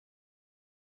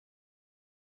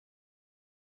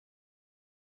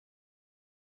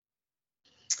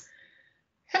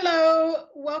Hello,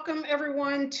 welcome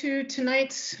everyone to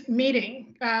tonight's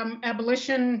meeting,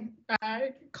 Abolition,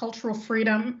 Cultural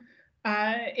Freedom,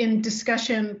 in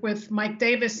discussion with Mike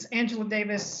Davis, Angela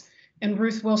Davis, and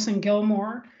Ruth Wilson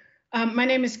Gilmore. My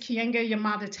name is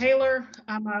Keeanga-Yamahtta Taylor.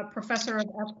 I'm a professor of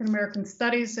African American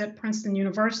Studies at Princeton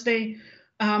University,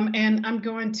 and I'm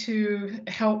going to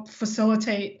help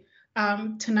facilitate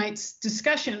tonight's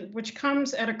discussion, which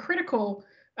comes at a critical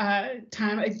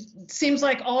time. It seems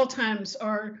like all times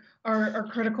are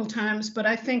critical times, but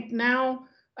I think now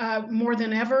more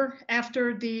than ever,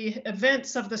 after the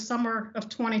events of the summer of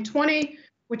 2020,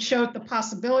 which showed the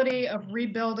possibility of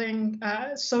rebuilding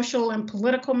social and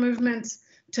political movements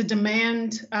to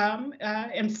demand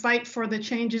and fight for the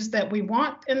changes that we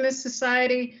want in this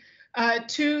society,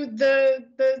 to the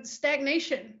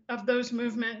stagnation of those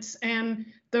movements and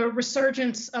the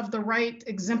resurgence of the right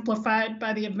exemplified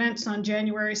by the events on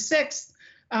January 6th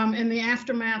in the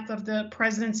aftermath of the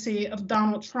presidency of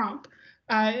Donald Trump.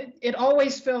 It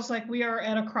always feels like we are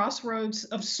at a crossroads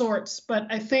of sorts, but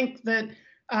I think that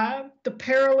the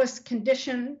perilous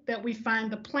condition that we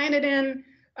find the planet in,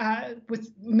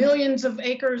 with millions of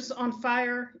acres on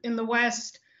fire in the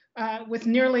West, with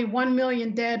nearly 1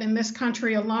 million dead in this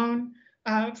country alone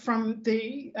from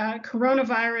the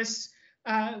coronavirus,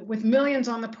 with millions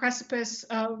on the precipice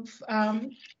of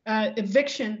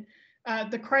eviction,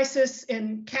 the crisis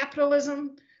in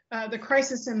capitalism, the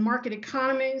crisis in market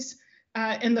economies,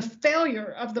 and the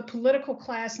failure of the political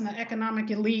class and the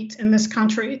economic elite in this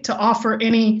country to offer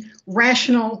any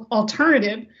rational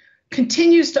alternative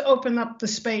continues to open up the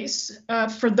space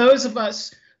for those of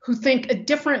us who think a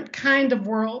different kind of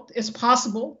world is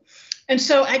possible. And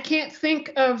so I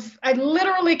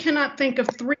literally cannot think of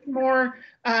three more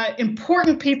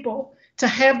important people to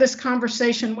have this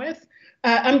conversation with.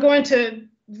 I'm going to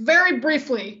very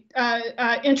briefly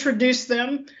introduce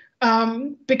them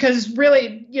because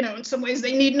really, in some ways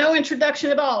they need no introduction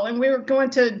at all. And we're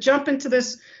going to jump into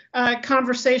this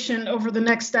conversation over the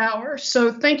next hour.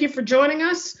 So thank you for joining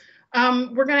us.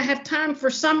 We're going to have time for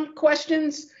some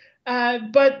questions,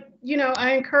 but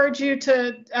I encourage you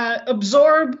to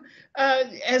absorb,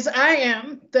 as I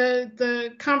am,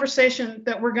 the conversation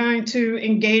that we're going to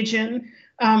engage in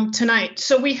tonight.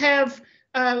 So we have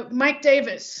Mike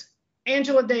Davis,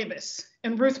 Angela Davis,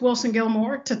 and Ruth Wilson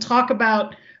Gilmore to talk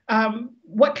about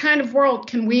what kind of world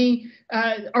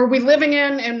are we living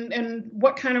in, and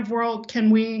what kind of world can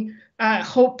we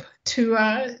hope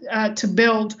to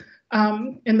build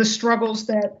in the struggles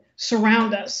that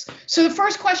surround us. So the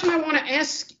first question I want to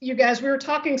ask you guys, we were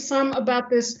talking some about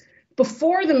this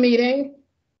before the meeting.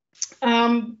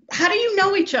 How do you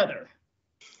know each other?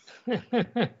 When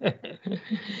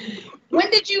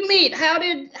did you meet? How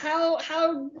did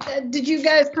you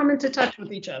guys come into touch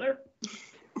with each other?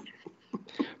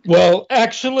 Well,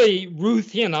 actually,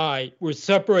 Ruthie and I were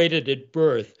separated at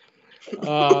birth.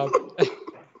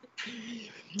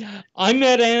 I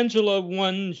met Angela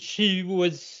when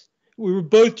we were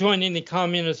both joining the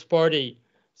Communist Party,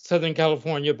 Southern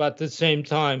California, about the same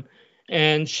time.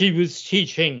 And she was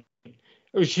studying,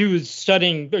 or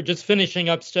just finishing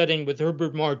up studying with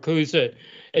Herbert Marcuse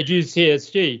at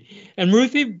UCSD. And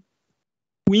Ruthie,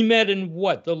 we met in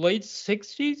what, the late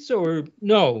 60s or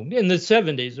no, in the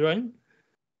 70s, right?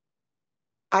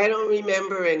 I don't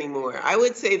remember anymore. I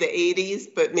would say the 80s,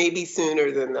 but maybe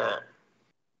sooner than that.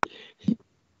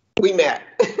 We met.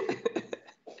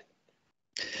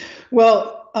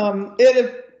 Well,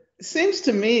 it seems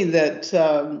to me that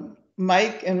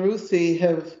Mike and Ruthie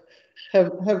have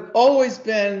always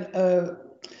been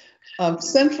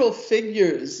central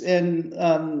figures in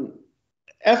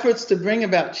efforts to bring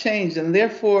about change, and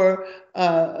therefore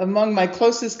among my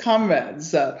closest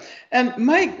comrades. And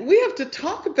Mike, we have to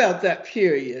talk about that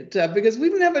period because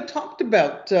we've never talked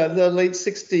about the late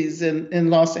 60s in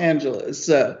Los Angeles.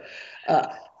 I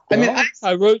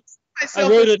wrote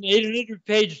an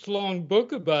 800-page long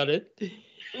book about it.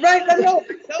 Right, I know.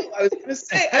 I was going to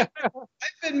say, I've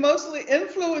been mostly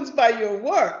influenced by your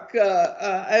work.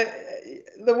 The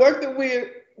work that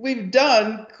we've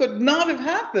done could not have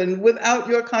happened without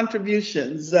your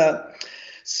contributions.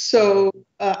 So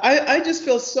I just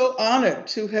feel so honored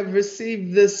to have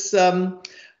received this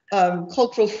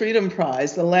Cultural Freedom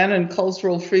Prize, the Lannan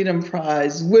Cultural Freedom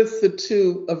Prize, with the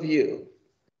two of you.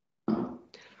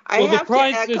 The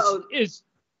prize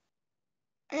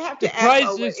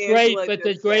is great, but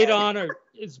the great honor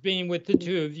is being with the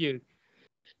two of you,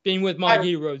 being with my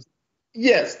heroes.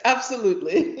 Yes,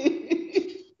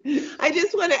 absolutely. I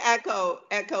just want to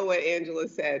echo what Angela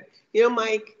said.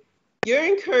 Mike, your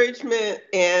encouragement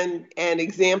and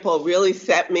example really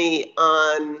set me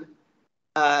on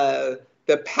the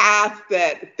path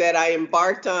that I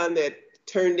embarked on that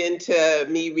turned into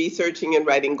me researching and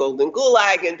writing Golden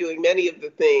Gulag and doing many of the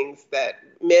things that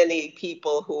many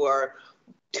people who are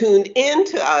tuned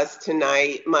into us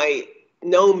tonight might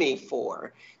know me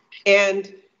for.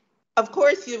 And of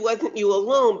course, it wasn't you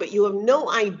alone, but you have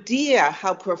no idea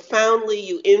how profoundly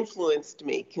you influenced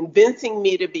me, convincing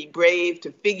me to be brave,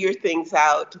 to figure things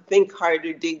out, to think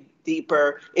harder, dig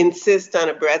deeper, insist on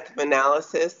a breadth of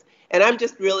analysis. And I'm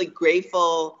just really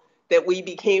grateful that we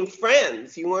became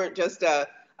friends. You weren't just a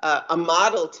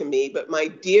model to me, but my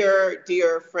dear,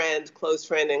 dear friend, close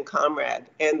friend and comrade.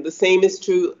 And the same is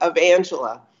true of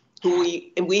Angela, who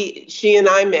she and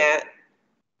I met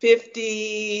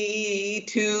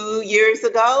 52 years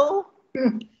ago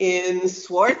in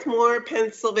Swarthmore,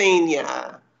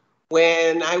 Pennsylvania,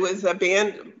 when I was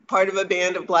part of a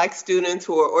band of Black students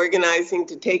who were organizing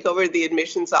to take over the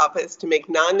admissions office to make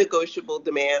non-negotiable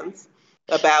demands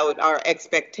about our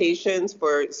expectations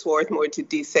for Swarthmore to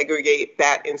desegregate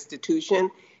that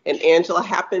institution. And Angela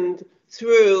happened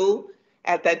through,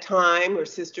 at that time, her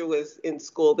sister was in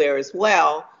school there as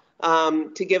well,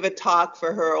 to give a talk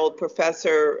for her old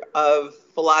professor of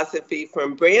philosophy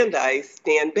from Brandeis,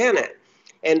 Dan Bennett.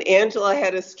 And Angela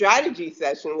had a strategy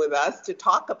session with us to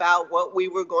talk about what we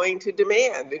were going to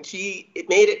demand. And it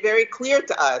made it very clear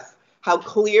to us how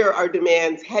clear our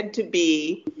demands had to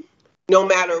be no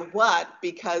matter what,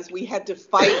 because we had to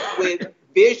fight with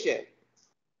vision.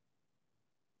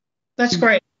 That's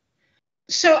great.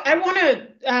 So I want to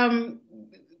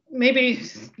maybe,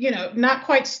 not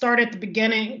quite start at the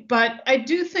beginning, but I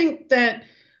do think that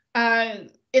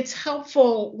it's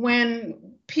helpful when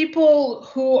people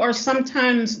who are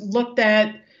sometimes looked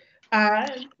at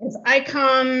as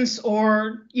icons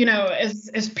or,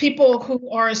 as people who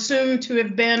are assumed to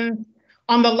have been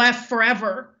on the left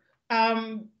forever,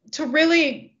 to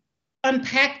really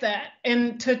unpack that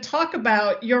and to talk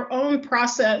about your own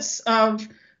process of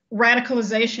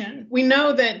radicalization. We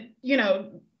know that,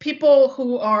 people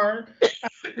who are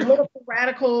political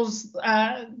radicals,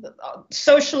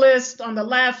 socialists on the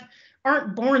left,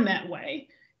 aren't born that way.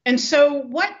 And so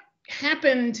what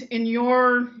happened in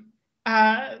your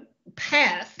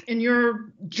path, in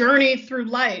your journey through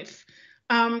life,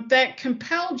 that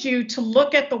compelled you to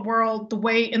look at the world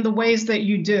in the ways that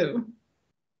you do?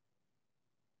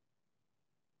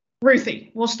 Ruthie,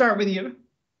 we'll start with you.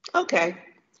 Okay.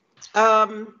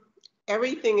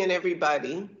 Everything and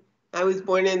everybody. I was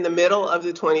born in the middle of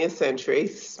the 20th century,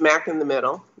 smack in the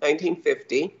middle,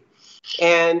 1950.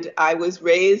 And I was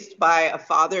raised by a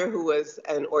father who was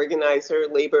an organizer,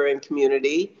 labor and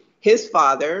community. His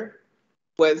father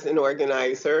was an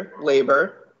organizer,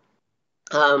 labor.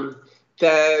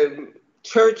 The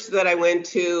church that I went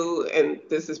to, and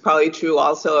this is probably true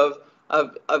also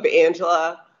of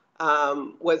Angela,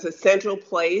 was a central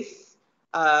place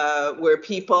where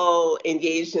people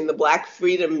engaged in the Black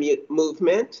freedom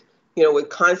movement, would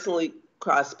constantly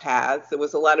cross paths. There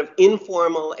was a lot of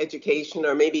informal education,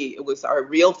 or maybe it was our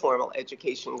real formal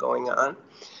education going on.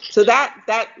 So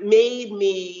that made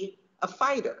me a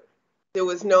fighter. There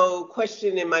was no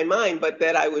question in my mind, but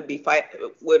that I would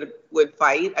would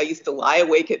fight. I used to lie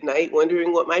awake at night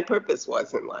wondering what my purpose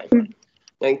was in life,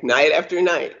 like night after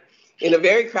night, in a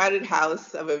very crowded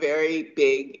house of a very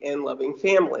big and loving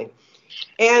family.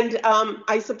 And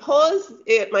I suppose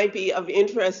it might be of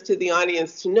interest to the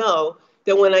audience to know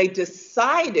that when I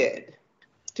decided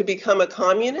to become a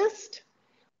communist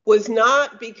was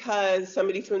not because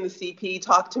somebody from the CP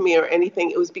talked to me or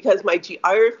anything. It was because my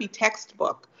geography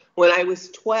textbook, when I was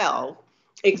 12,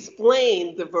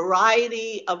 explained the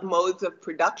variety of modes of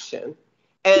production,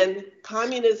 and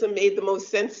communism made the most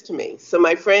sense to me. So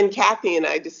my friend Kathy and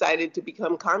I decided to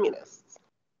become communists.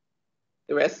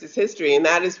 The rest is history, and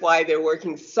that is why they're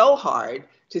working so hard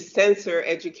to censor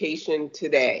education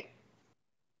today.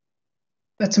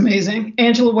 That's amazing.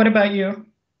 Angela, what about you?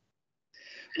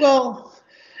 Well,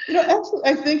 actually,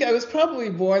 I think I was probably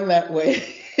born that way.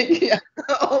 Yeah,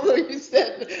 although you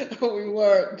said we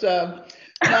weren't.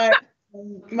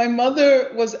 My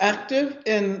mother was active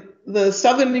in the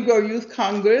Southern Negro Youth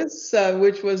Congress,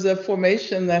 which was a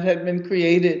formation that had been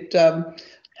created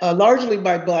largely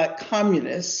by Black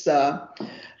communists,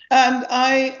 and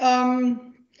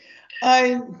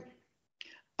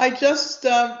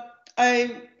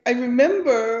I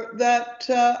remember that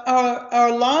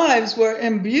our lives were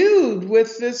imbued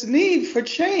with this need for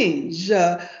change.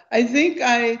 I think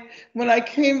when I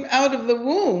came out of the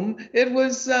womb, it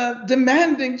was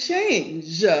demanding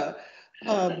change.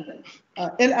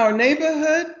 In our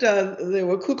neighborhood, there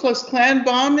were Ku Klux Klan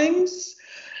bombings.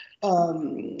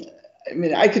 I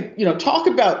mean, I could, talk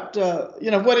about,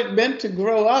 what it meant to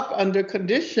grow up under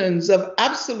conditions of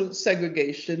absolute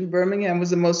segregation. Birmingham was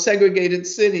the most segregated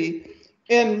city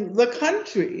in the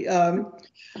country. Later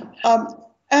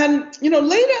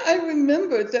I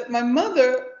remembered that my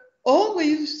mother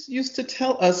always used to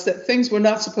tell us that things were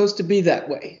not supposed to be that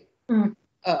way. Mm.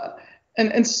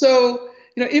 So,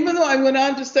 even though I went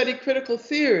on to study critical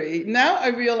theory, now I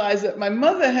realize that my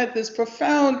mother had this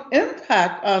profound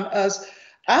impact on us,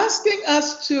 asking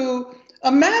us to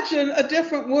imagine a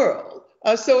different world.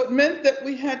 So it meant that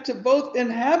we had to both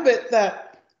inhabit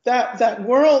that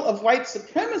world of white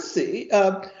supremacy,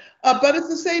 but at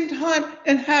the same time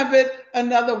inhabit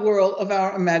another world of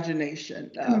our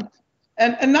imagination.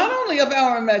 And not only of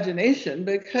our imagination,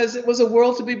 because it was a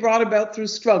world to be brought about through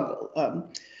struggle.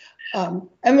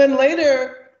 And then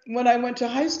later, when I went to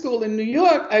high school in New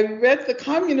York, I read the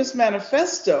Communist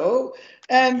Manifesto,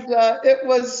 and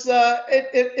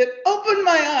it opened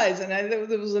my eyes. And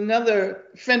there was another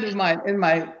friend of mine in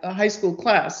my high school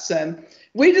class, and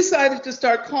we decided to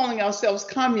start calling ourselves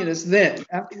communists then,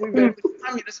 after we read the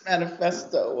Communist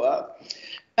Manifesto.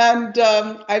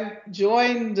 I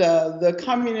joined the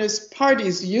Communist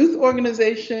Party's youth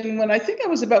organization when I think I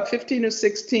was about 15 or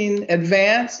 16,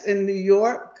 Advance in New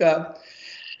York.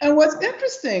 And what's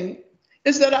interesting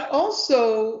is that I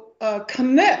also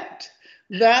connect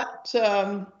that,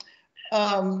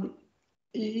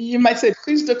 you might say,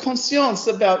 prise de conscience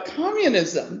about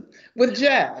communism with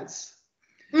jazz.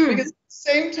 Because at the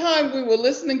same time we were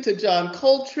listening to John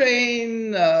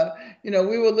Coltrane,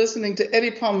 we were listening to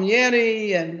Eddie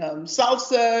Palmieri and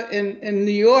salsa in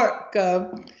New York.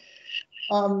 The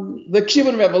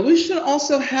Cuban Revolution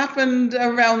also happened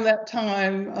around that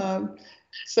time.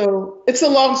 So it's a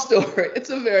long story. It's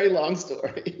a very long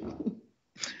story.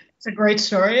 It's a great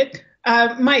story.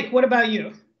 Mike, what about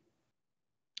you?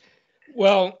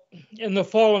 Well, in the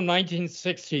fall of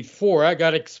 1964, I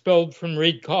got expelled from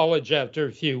Reed College after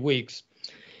a few weeks.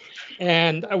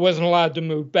 And I wasn't allowed to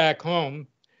move back home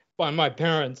by my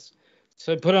parents.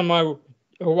 So I put on my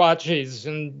watches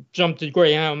and jumped a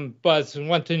Greyhound bus and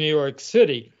went to New York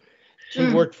City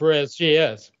to work for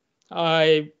SGS.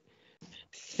 I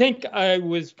think I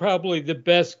was probably the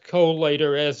best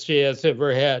collator SGS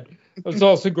ever had. I was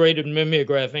also great at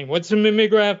mimeographing. What's a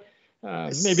mimeograph?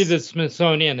 Maybe the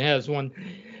Smithsonian has one.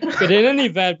 But in any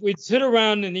event, we'd sit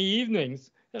around in the evenings,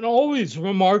 and all these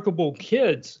remarkable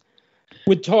kids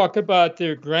would talk about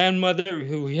their grandmother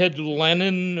who hid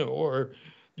Lenin, or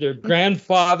their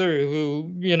grandfather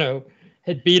who,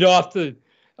 had beat off the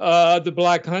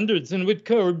Black Hundreds and would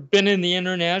been in the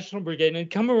International Brigade, and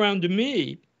come around to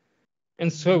me.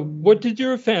 And so, what did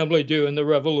your family do in the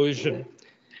revolution?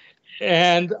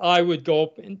 And I would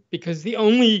go, because the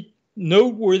only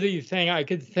noteworthy thing I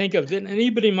could think of that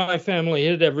anybody in my family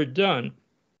had ever done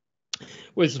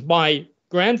was my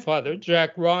grandfather,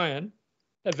 Jack Ryan,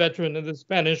 a veteran of the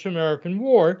Spanish-American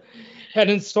War, had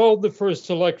installed the first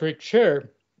electric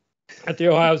chair at the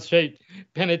Ohio State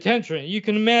Penitentiary. You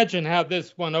can imagine how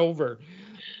this went over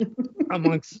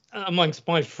amongst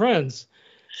my friends.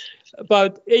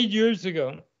 About 8 years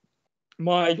ago,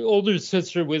 my older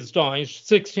sister was dying,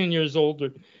 16 years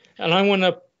older, and I went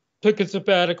up, took a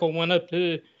sabbatical, went up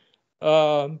to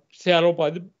Seattle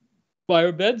by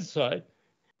her bedside.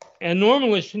 And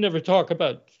normally she never talked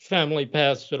about family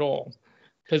past at all,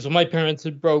 because my parents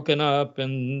had broken up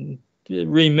and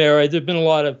remarried. There'd been a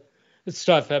lot of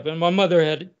stuff happen. My mother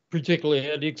had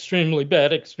extremely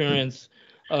bad experience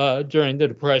during the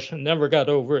Depression, never got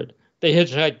over it. They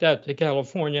hitchhiked out to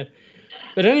California.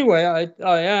 But anyway,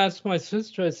 I asked my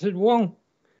sister, I said, well,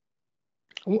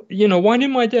 why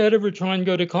didn't my dad ever try and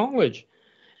go to college?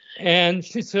 And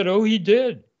she said, oh, he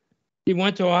did. He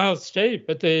went to Ohio State,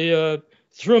 but they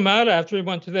threw him out after he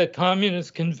went to that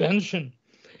communist convention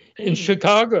in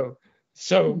Chicago.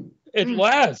 So at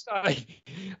last,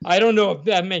 I don't know if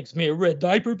that makes me a red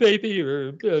diaper baby or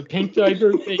a pink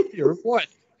diaper baby or what.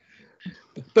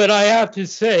 But I have to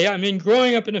say,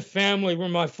 growing up in a family where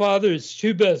my father's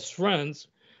two best friends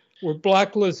were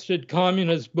blacklisted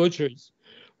communist butchers,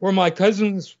 where my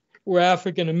cousins were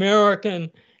African American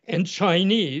and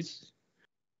Chinese,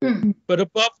 but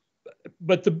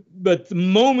the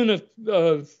moment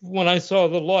of when I saw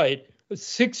the light, I was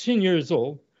 16 years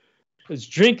old. I was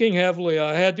drinking heavily.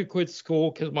 I had to quit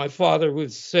school because my father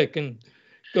was sick and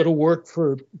go to work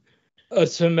for a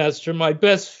semester. My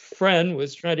best friend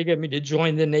was trying to get me to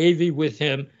join the Navy with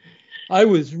him. I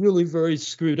was really very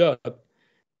screwed up.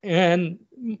 And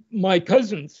my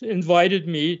cousins invited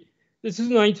me, this is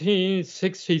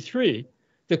 1963,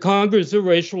 the Congress of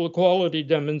Racial Equality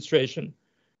demonstration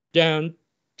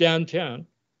downtown.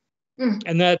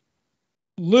 And that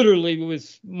literally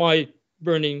was my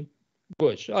burning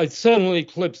bush. I suddenly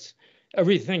eclipsed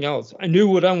everything else. I knew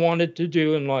what I wanted to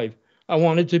do in life. I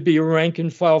wanted to be a rank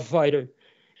and file fighter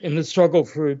in the struggle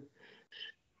for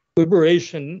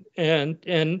liberation and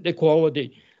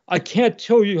equality. I can't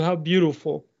tell you how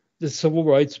beautiful the civil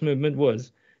rights movement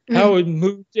was, how it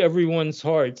moved everyone's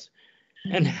hearts,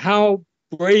 and how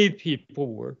brave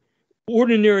people were.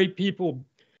 Ordinary people,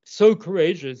 so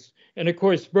courageous. And of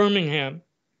course, Birmingham,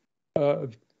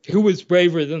 who was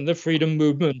braver than the freedom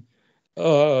movement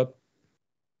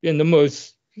in the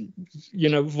most,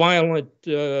 violent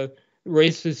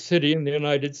racist city in the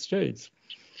United States.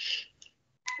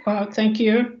 Thank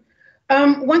you.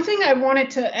 One thing I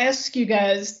wanted to ask you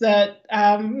guys that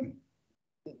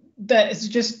is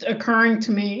just occurring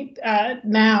to me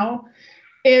now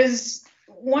is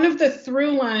one of the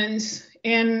through lines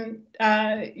in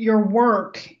your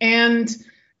work, and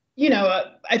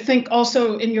I think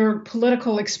also in your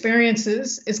political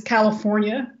experiences, is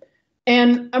California.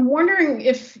 And I'm wondering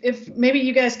if maybe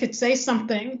you guys could say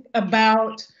something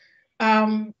about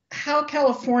how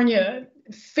California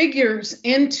figures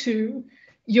into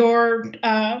your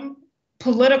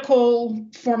political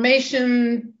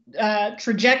formation,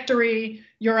 trajectory,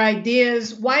 your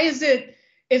ideas. Why is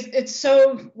it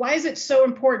so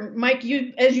important? Mike,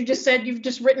 as you just said, you've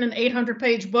just written an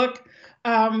 800-page book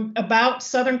about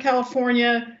Southern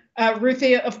California.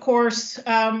 Ruthie, of course,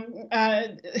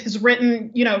 has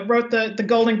wrote the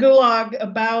Golden Gulag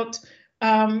about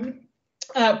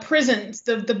prisons,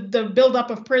 the buildup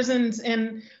of prisons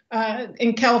in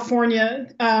California,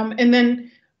 and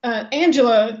then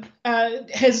Angela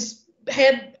has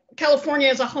had California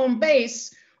as a home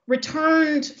base,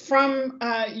 returned from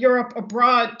Europe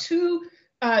abroad to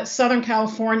Southern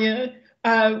California,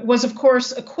 was of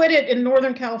course acquitted in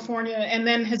Northern California, and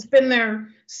then has been there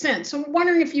since. So I'm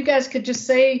wondering if you guys could just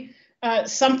say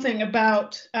something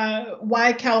about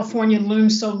why California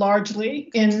looms so largely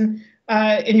in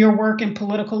your work and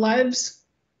political lives.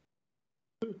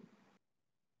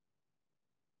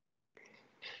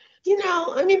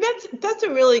 That's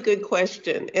a really good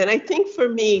question. And I think for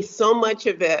me, so much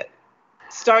of it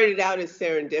started out as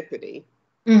serendipity.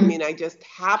 I just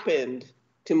happened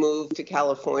to move to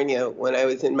California when I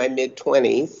was in my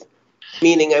mid-20s,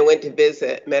 meaning I went to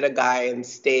visit, met a guy and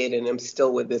stayed, and I'm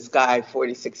still with this guy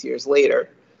 46 years later.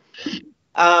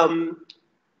 And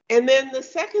then the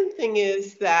second thing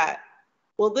is that,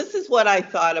 this is what I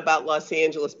thought about Los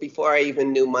Angeles before I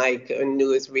even knew Mike and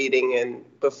knew his reading, and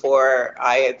before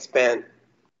I had spent,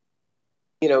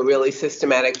 really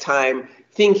systematic time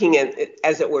thinking and,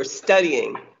 as it were,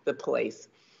 studying the place.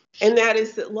 And that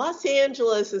is that Los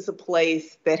Angeles is a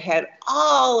place that had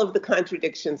all of the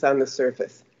contradictions on the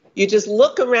surface. You just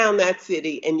look around that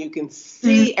city and you can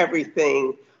see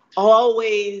everything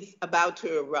always about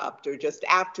to erupt or just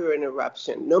after an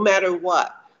eruption, no matter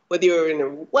what. Whether you're in a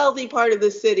wealthy part of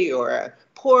the city or a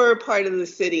poorer part of the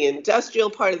city, industrial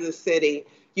part of the city,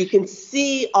 you can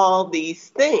see all these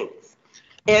things.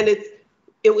 And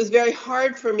it was very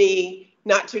hard for me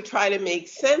not to try to make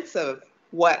sense of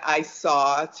what I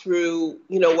saw through,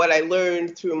 what I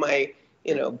learned through my,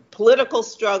 political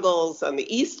struggles on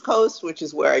the East Coast, which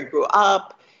is where I grew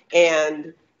up,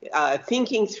 and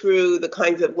thinking through the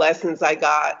kinds of lessons I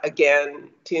got, again,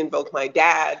 to invoke my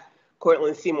dad,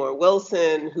 Cortland Seymour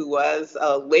Wilson, who was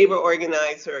a labor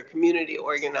organizer, a community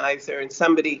organizer, and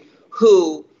somebody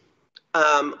who,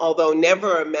 although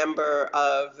never a member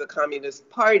of the Communist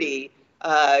Party,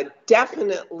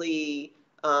 definitely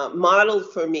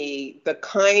modeled for me the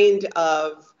kind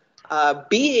of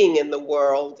being in the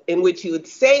world in which you would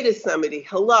say to somebody,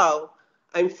 hello,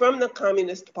 I'm from the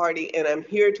Communist Party and I'm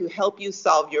here to help you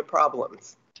solve your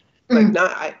problems. Like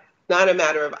not a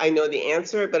matter of I know the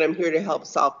answer, but I'm here to help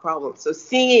solve problems. So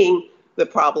seeing the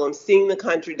problems, seeing the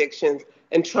contradictions,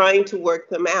 and trying to work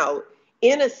them out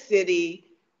in a city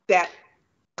that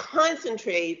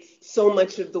concentrates so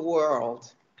much of the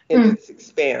world in its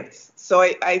expanse. So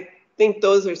I think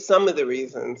those are some of the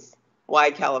reasons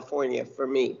why California for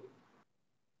me.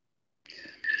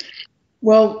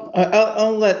 Well,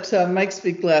 I'll let Mike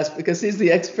speak last because he's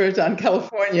the expert on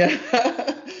California.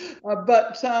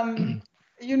 But when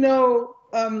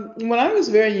I was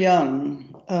very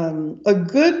young, a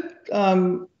good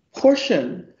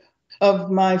portion of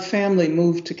my family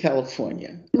moved to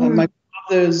California. My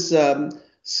father's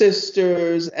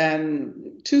sisters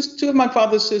and two of my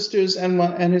father's sisters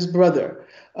and his brother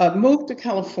moved to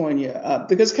California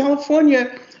because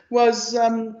California was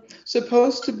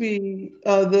supposed to be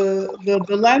the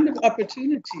land of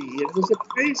opportunity. It was a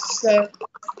place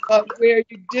where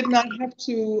you did not have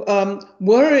to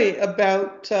worry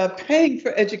about paying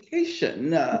for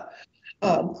education.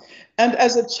 And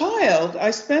as a child,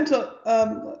 I spent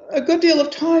a good deal of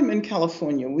time in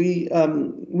California. We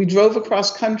drove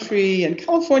across country, and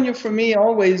California for me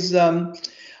always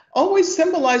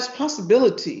symbolized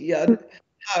possibility.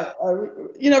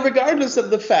 Regardless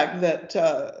of the fact that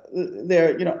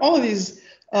there are, all of these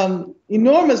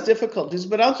enormous difficulties.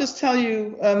 But I'll just tell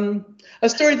you a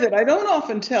story that I don't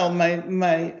often tell.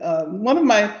 One of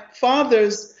my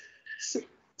father's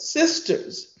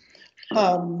sisters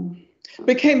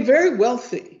became very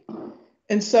wealthy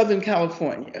in Southern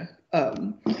California.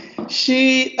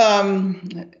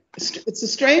 It's a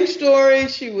strange story.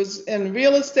 She was in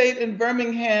real estate in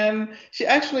Birmingham. She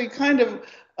actually kind of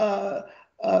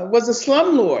was a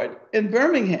slumlord in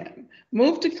Birmingham,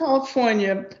 moved to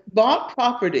California, bought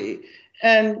property,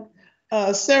 and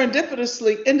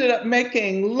serendipitously ended up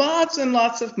making lots and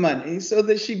lots of money so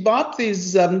that she bought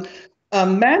these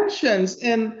mansions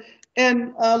in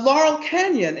Laurel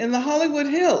Canyon in the Hollywood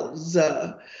Hills.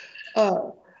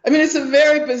 It's a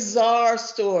very bizarre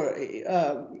story.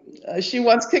 She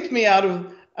once kicked me out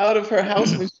of her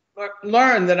house when she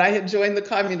learned that I had joined the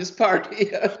Communist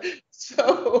Party.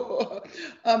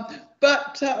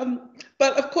 But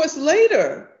of course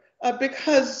later,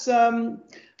 because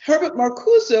Herbert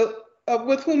Marcuse,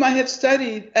 with whom I had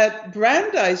studied at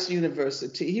Brandeis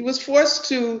University, he was forced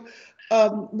to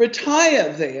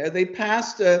retire there. They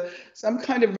passed some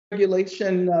kind of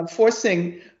regulation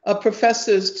forcing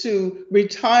professors to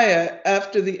retire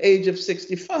after the age of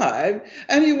 65,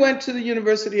 and he went to the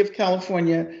University of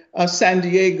California, San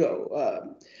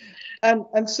Diego.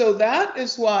 And so that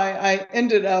is why I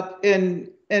ended up in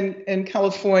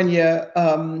California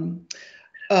in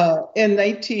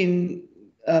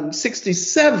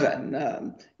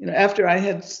 1967, after I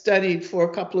had studied for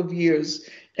a couple of years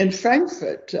in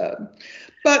Frankfurt.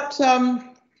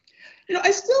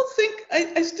 I still think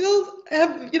I still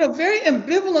have, very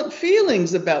ambivalent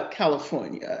feelings about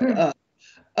California.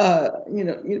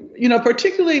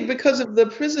 Particularly because of the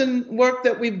prison work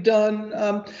that we've done.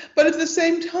 But at the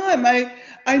same time, I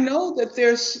know that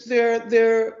there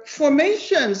are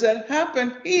formations that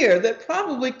happen here that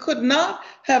probably could not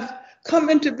have come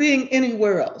into being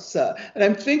anywhere else. And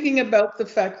I'm thinking about the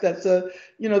fact that the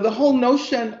whole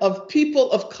notion of people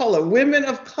of color, women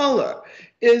of color,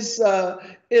 is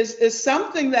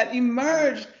something that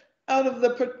emerged out of the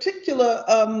particular,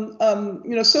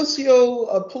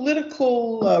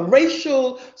 socio-political,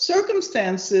 racial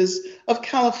circumstances of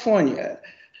California.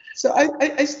 So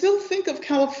I still think of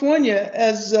California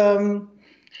as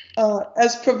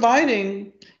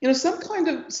providing, some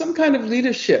kind of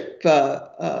leadership.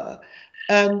 That's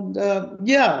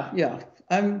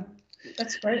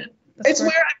great. It's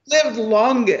where I've lived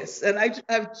longest, and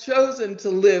I've chosen to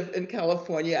live in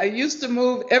California. I used to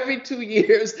move every 2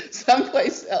 years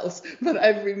someplace else, but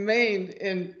I've remained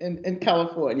in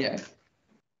California.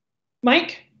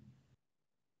 Mike?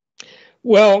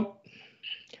 Well,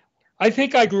 I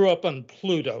think I grew up on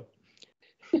Pluto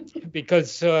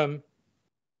because I'm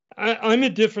a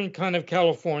different kind of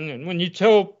Californian. When you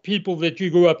tell people that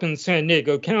you grew up in San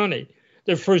Diego County,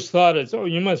 their first thought is, oh,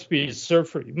 you must be a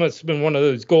surfer. You must have been one of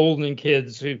those golden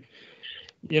kids who,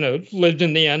 lived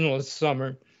in the endless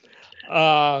summer,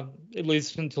 at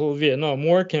least until the Vietnam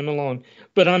War came along.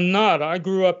 But I'm not. I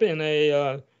grew up in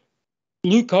a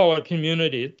blue-collar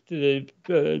community,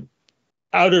 the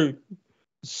outer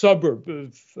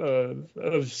suburb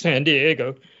of San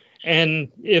Diego.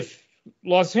 And if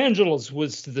Los Angeles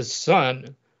was the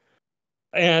sun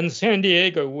and San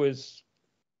Diego was,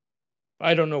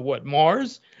 I don't know what,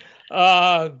 Mars.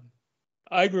 I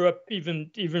grew up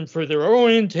even further. Our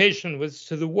orientation was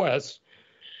to the west.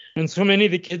 And so many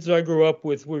of the kids I grew up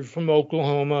with were from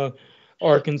Oklahoma,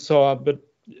 Arkansas, but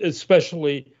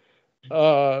especially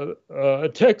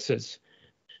Texas.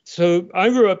 So I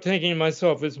grew up thinking of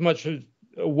myself as much as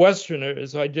a Westerner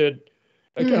as I did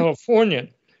a Californian.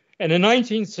 And in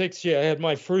 1960, I had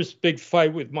my first big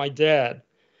fight with my dad,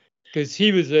 because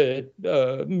he was a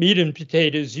meat and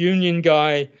potatoes union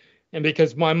guy, and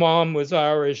because my mom was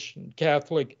Irish and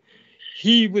Catholic,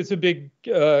 he was a big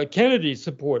Kennedy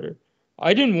supporter.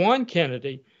 I didn't want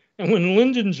Kennedy. And when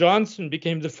Lyndon Johnson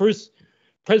became the first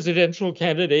presidential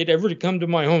candidate ever to come to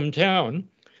my hometown,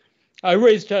 I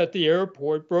raced out the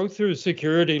airport, broke through a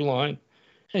security line,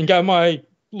 and got my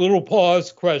little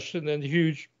paws crushed in the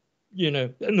huge,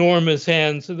 enormous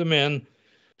hands of the man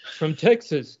from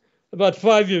Texas. About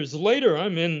 5 years later,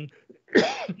 I'm in,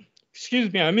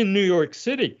 I'm in New York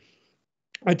City.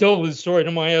 I told this story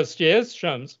to my SJS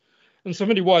chums, and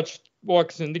somebody walks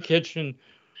in the kitchen,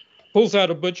 pulls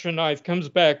out a butcher knife, comes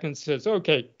back and says,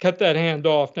 "Okay, cut that hand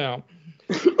off now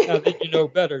that you know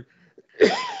better."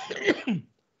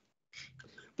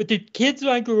 But the kids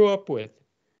I grew up with,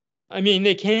 I mean,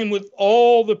 they came with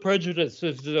all the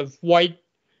prejudices of white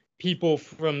people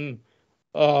from,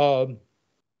 the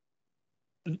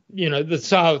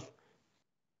South,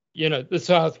 the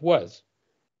Southwest.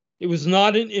 It was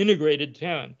not an integrated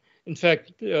town. In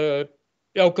fact, El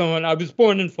Cajon, I was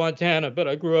born in Fontana, but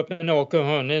I grew up in El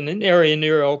Cajon, in an area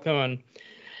near El Cajon.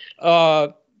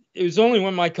 It was only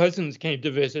when my cousins came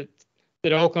to visit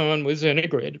that El Cajon was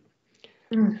integrated.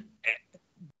 Mm.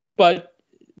 But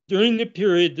during the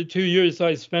period, the 2 years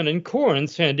I spent in Core in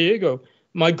San Diego,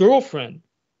 my girlfriend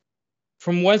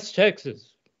from West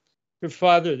Texas, her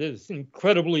father, this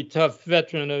incredibly tough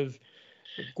veteran of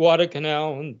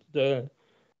Guadalcanal and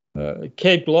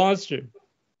Cape Gloucester,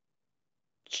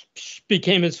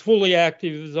 became as fully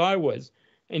active as I was.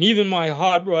 And even my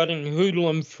hot rodding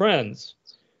hoodlum friends,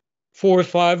 4 or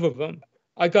 5 of them,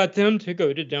 I got them to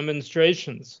go to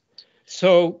demonstrations.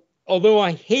 So although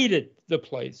I hated the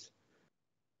place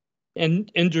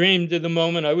and dreamed of the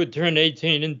moment I would turn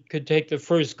 18 and could take the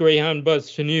first Greyhound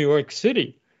bus to New York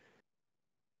City,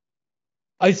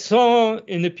 I saw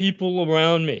in the people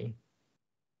around me,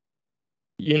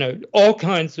 all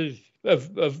kinds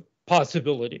of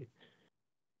possibility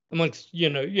amongst,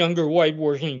 younger white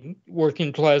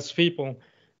working class people.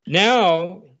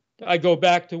 Now I go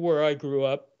back to where I grew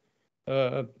up,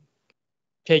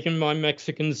 taking my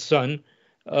Mexican son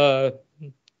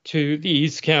to the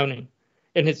East County.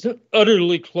 And it's an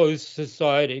utterly closed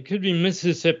society. It could be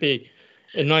Mississippi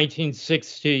in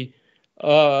 1963.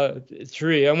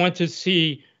 I went to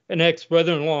see an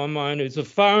ex-brother-in-law of mine who's a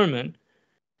fireman,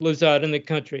 lives out in the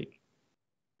country.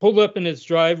 Pulled up in his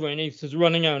driveway and he says,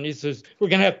 running out, and he says, "We're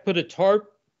going to have to put a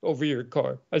tarp over your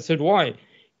car." I said, "Why?"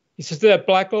 He says, "That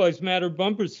Black Lives Matter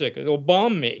bumper sticker, they'll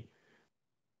bomb me.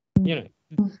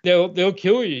 They'll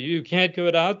kill you. You can't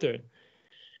go out there."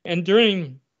 And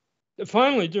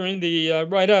finally, during the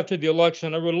right after the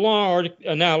election, I wrote a long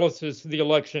analysis of the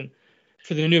election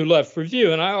for the New Left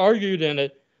Review, and I argued in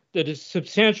it that a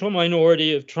substantial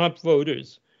minority of Trump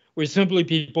voters were simply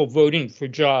people voting for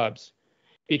jobs.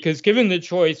 Because given the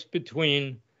choice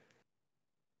between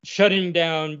shutting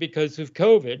down because of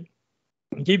COVID,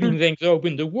 keeping things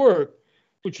open to work,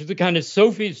 which is the kind of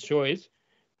Sophie's choice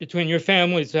between your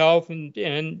family's health and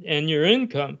your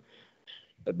income,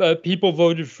 but people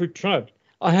voted for Trump.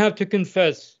 I have to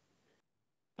confess,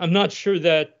 I'm not sure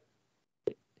that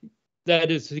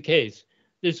is the case.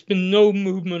 There's been no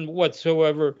movement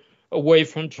whatsoever away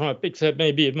from Trump, except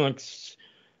maybe amongst,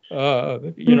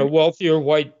 wealthier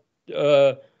white,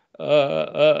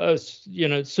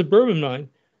 suburban.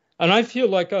 And I feel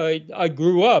like I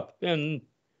grew up, and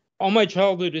all my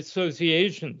childhood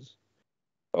associations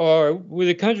are with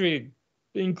a country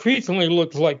that increasingly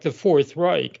looks like the Fourth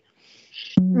Reich.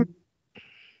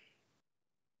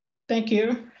 Thank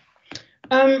you.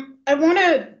 I want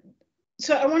to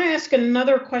ask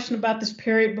another question about this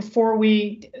period before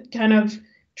we kind of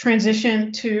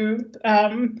transition to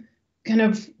kind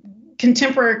of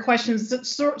contemporary questions. That's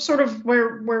sort of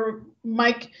where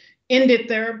Mike ended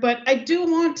there. But I do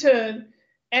want to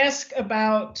ask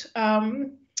about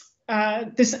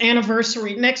this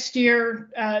anniversary. Next year,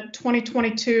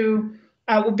 2022,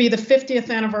 will be the 50th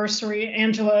anniversary,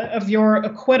 Angela, of your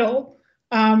acquittal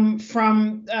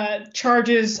from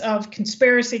charges of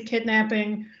conspiracy,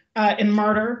 kidnapping, and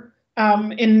murder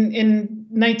in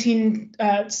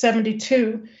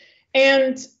 1972.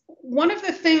 And one of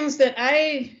the things that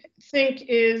I think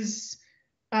is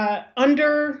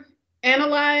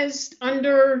under-analyzed,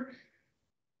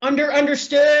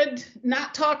 understood,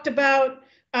 not talked about,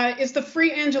 is the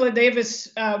Free Angela Davis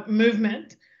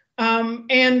movement.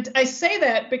 And I say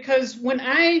that because when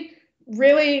I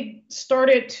really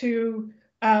started to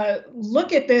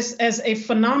look at this as a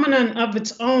phenomenon of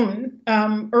its own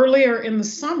earlier in the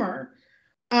summer,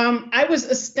 I was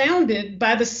astounded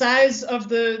by the size of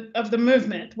the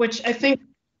movement, which I think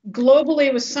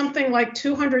globally was something like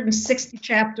 260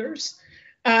 chapters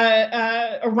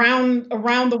around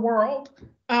the world.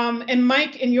 And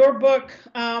Mike, in your book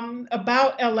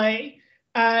about LA,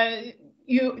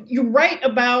 you write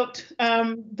about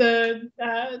the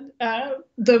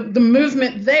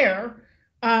movement there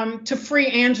to free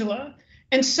Angela.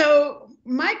 And so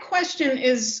my question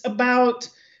is about,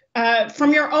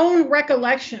 from your own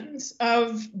recollections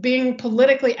of being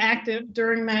politically active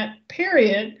during that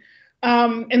period,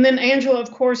 And then Angela,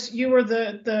 of course, you were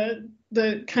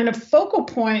the kind of focal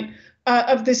point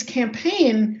of this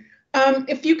campaign.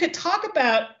 If you could talk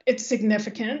about its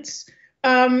significance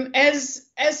as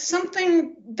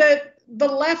something that the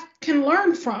left can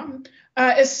learn from,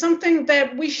 as something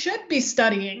that we should be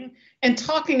studying and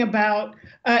talking about,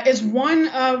 as one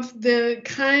of the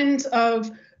kinds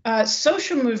of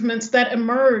social movements that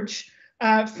emerge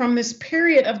from this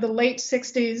period of the late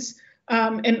 60s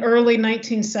and early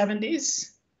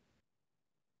 1970s.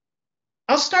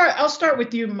 I'll start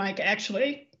with you, Mike,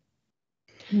 actually.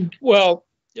 Well,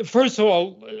 first of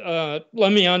all,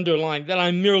 let me underline that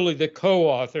I'm merely the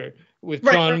co-author with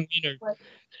John Wiener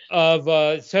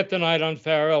of Set the Night on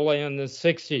Fire LA in the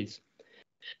 60s.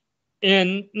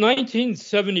 In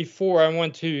 1974, I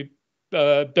went to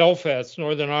Belfast,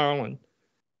 Northern Ireland,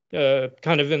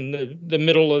 kind of in the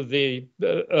middle of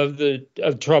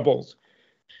troubles,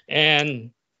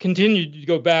 and continued to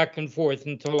go back and forth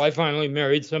until I finally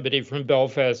married somebody from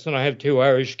Belfast, and I have 2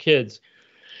 Irish kids.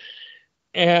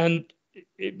 And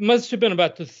it must have been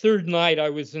about the 3rd night I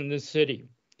was in the city,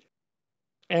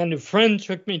 and a friend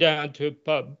took me down to a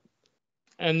pub,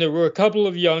 and there were a couple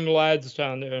of young lads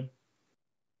down there.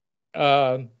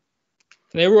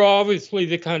 They were obviously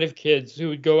the kind of kids who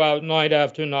would go out night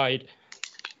after night,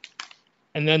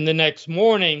 and then the next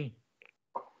morning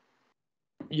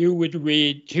you would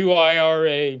read 2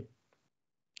 IRA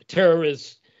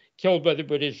terrorists killed by the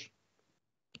British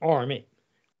Army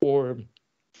or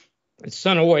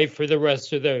sent away for the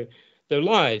rest of their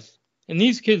lives. And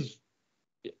these kids,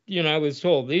 I was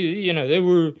told, they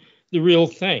were the real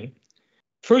thing.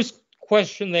 First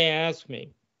question they asked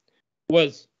me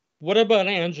was, what about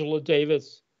Angela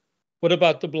Davis? What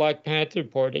about the Black Panther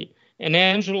Party? And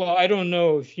Angela, I don't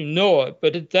know if you know it,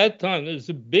 but at that time, there's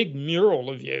a big mural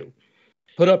of you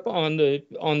put up on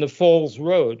the Falls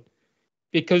Road,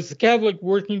 because the Catholic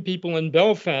working people in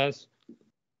Belfast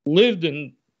lived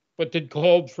in what they'd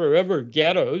called forever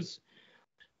ghettos.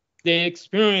 They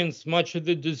experienced much of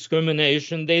the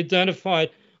discrimination. They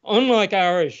identified, unlike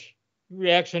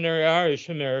reactionary Irish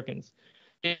Americans,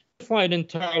 they identified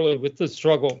entirely with the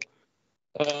struggle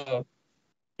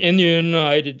in the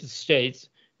United States.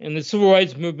 And the civil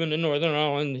rights movement in Northern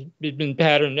Ireland had been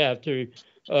patterned after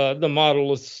the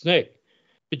model of SNCC.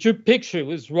 But your picture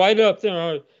was right up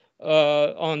there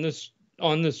on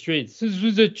the streets. This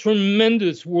was a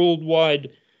tremendous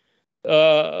worldwide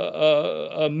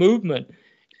movement.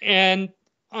 And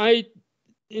I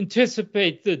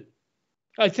anticipate that,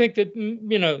 I think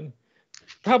that,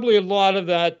 probably a lot of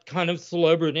that kind of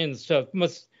celebrity and stuff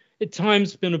must at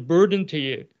times been a burden to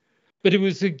you, but it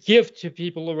was a gift to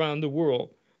people around the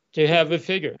world to have a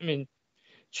figure. I mean,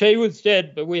 Che was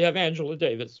dead, but we have Angela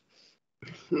Davis.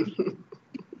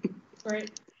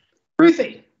 Great.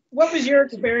 Ruthie, what was your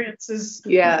experience as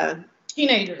a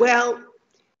teenager? Well,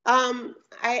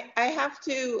 I have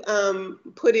to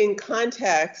put in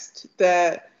context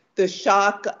the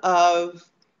shock of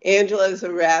Angela's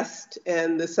arrest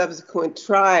and the subsequent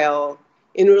trial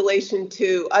in relation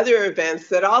to other events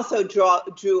that also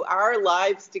drew our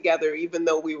lives together, even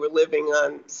though we were living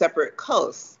on separate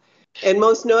coasts. And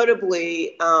most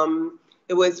notably,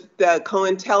 it was the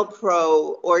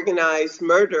COINTELPRO organized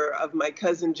murder of my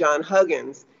cousin John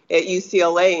Huggins at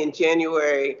UCLA in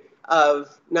January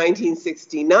of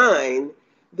 1969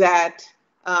 that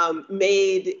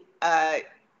made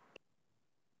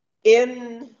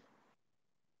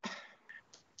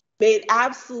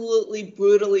absolutely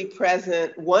brutally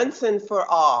present once and for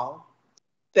all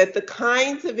that the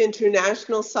kinds of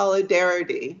international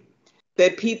solidarity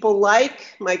that people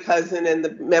like my cousin and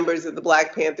the members of the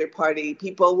Black Panther Party,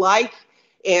 people like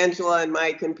Angela and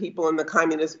Mike and people in the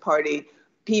Communist Party,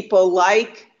 people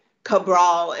like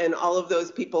Cabral and all of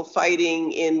those people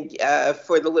fighting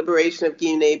for the liberation of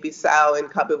Guinea-Bissau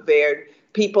and Cabo Verde,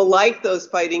 people like those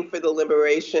fighting for the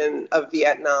liberation of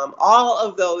Vietnam, all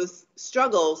of those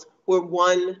struggles were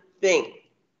one thing.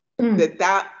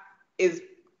 That is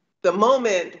the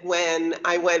moment when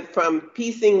I went from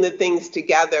piecing the things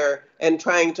together and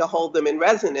trying to hold them in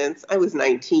resonance, I was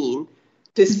 19,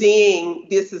 to seeing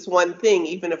this is one thing,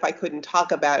 even if I couldn't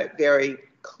talk about it very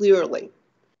clearly.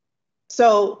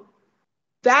 So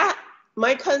that,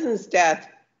 my cousin's death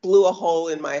blew a hole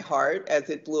in my heart, as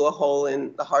it blew a hole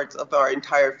in the hearts of our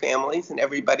entire families and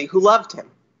everybody who loved him.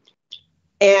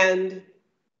 And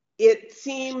it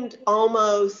seemed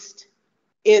almost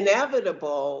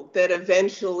inevitable that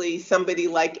eventually somebody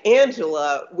like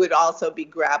Angela would also be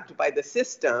grabbed by the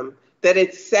system that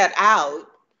had set out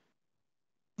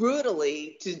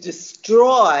brutally to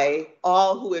destroy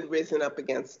all who had risen up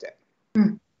against it.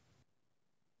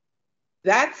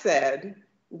 That said,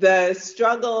 the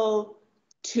struggle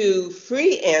to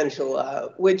free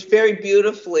Angela, which very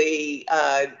beautifully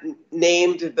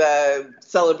named the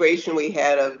celebration we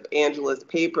had of Angela's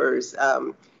papers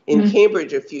in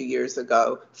Cambridge a few years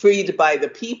ago, Freed by the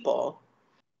People,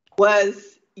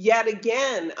 was yet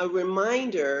again a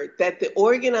reminder that the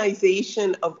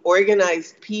organization of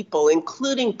organized people,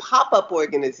 including pop-up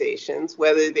organizations,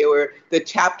 whether they were the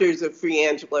chapters of Free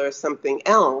Angela or something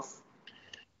else,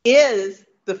 is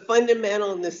the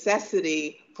fundamental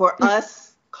necessity for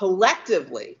us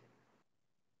collectively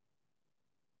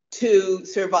to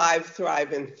survive,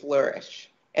 thrive, and flourish.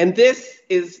 And this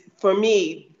is, for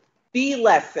me, the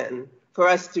lesson for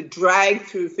us to drag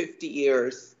through 50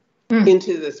 years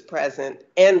into this present,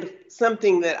 and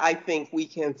something that I think we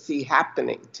can see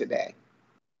happening today.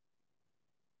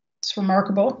 It's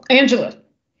remarkable. Angela.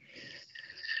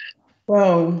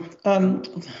 Wow.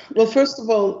 Well, first of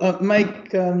all,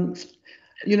 Mike,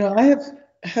 I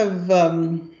have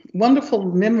wonderful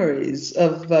memories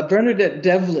of Bernadette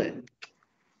Devlin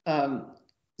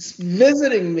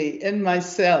visiting me in my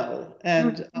cell,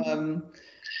 and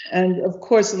of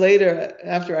course later,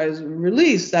 after I was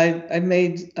released, I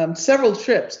made several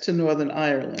trips to Northern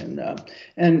Ireland,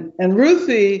 and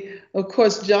Ruthie, of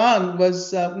course, John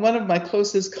was one of my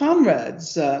closest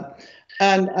comrades,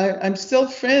 and I'm still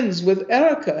friends with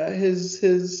Erica, his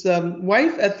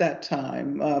wife at that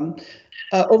time.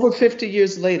 Over 50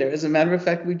 years later. As a matter of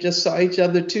fact, we just saw each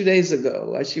other 2 days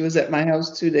ago. She was at my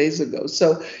house 2 days ago.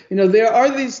 So, there are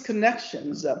these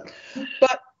connections.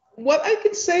 But what I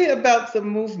can say about the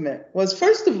movement was,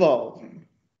 first of all,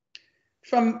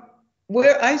 from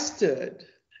where I stood,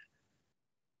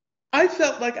 I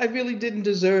felt like I really didn't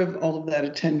deserve all of that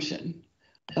attention.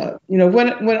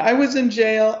 When I was in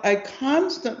jail, I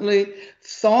constantly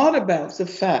thought about the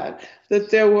fact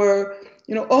that there were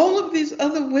all of these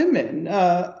other women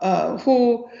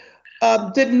who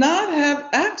did not have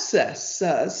access.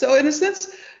 So in a sense,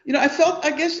 I felt,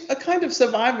 I guess, a kind of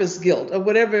survivor's guilt, or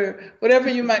whatever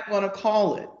you might want to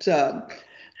call it.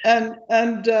 And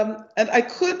I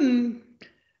couldn't.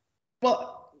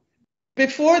 Well,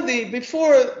 before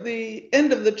the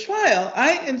end of the trial,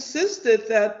 I insisted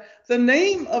that the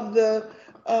name of the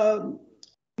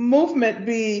movement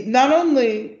be not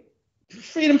only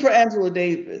Freedom for Angela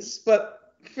Davis, but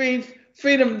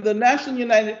Freedom, the National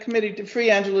United Committee to Free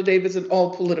Angela Davis and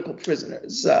all political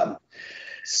prisoners. But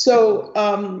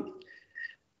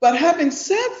having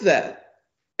said that,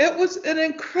 it was an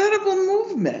incredible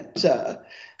movement.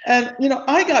 And,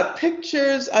 I got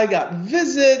pictures, I got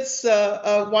visits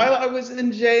while I was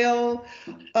in jail.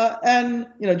 And,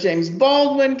 James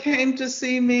Baldwin came to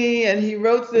see me, and he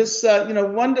wrote this,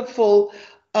 wonderful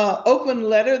open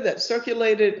letter that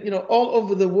circulated, all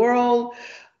over the world.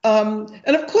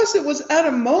 And of course, it was at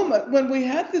a moment when we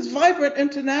had this vibrant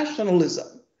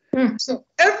internationalism. So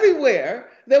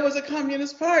everywhere there was a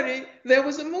Communist Party, there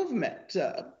was a movement.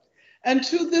 And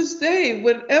to this day,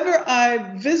 whenever I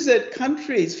visit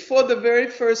countries for the very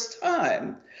first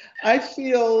time, I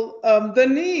feel the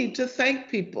need to thank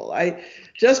people.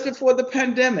 Just before the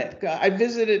pandemic, I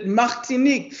visited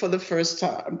Martinique for the first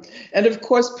time. And of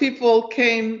course, people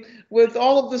came with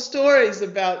all of the stories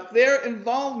about their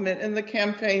involvement in the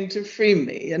campaign to free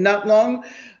me. And not long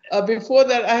before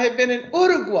that, I had been in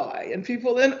Uruguay, and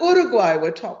people in Uruguay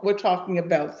were talking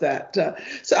about that.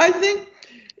 So I think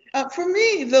for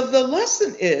me, the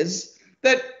lesson is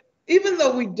that even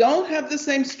though we don't have the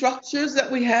same structures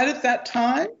that we had at that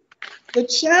time, the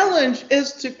challenge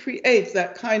is to create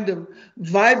that kind of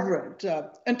vibrant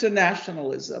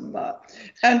internationalism.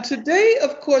 And today,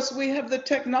 of course, we have the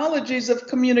technologies of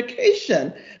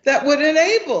communication that would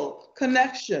enable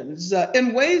connections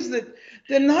in ways that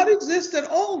did not exist at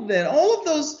all then. All of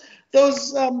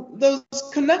those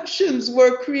connections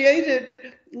were created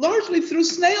largely through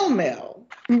snail mail.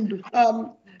 And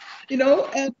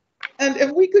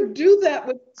if we could do that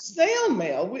with snail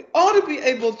mail, we ought to be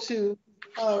able to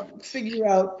figure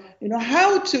out,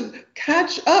 how to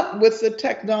catch up with the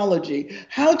technology,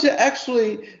 how to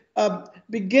actually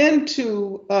begin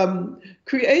to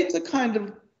create the kind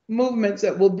of movements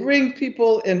that will bring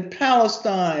people in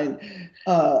Palestine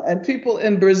and people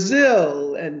in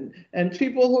Brazil and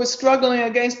people who are struggling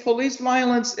against police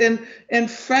violence in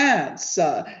France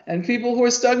and people who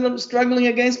are struggling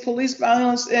against police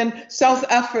violence in South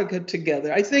Africa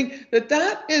together. I think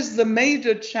that is the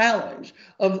major challenge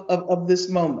of this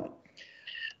moment.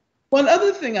 One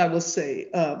other thing I will say,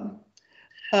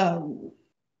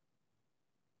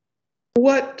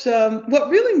 what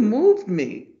really moved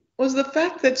me was the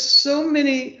fact that so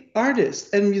many artists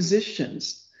and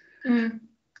musicians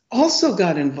also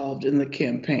got involved in the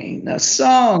campaign,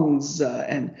 songs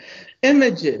and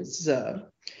images.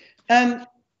 And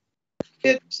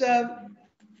it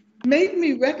made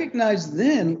me recognize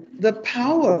then the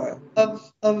power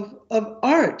of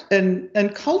art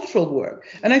and cultural work.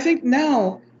 And I think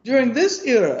now, during this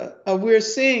era, we're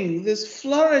seeing this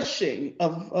flourishing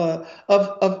of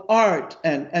art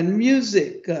and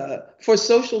music for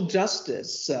social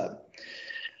justice.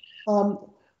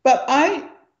 But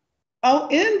I'll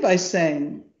end by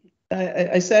saying,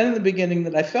 I said in the beginning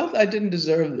that I felt I didn't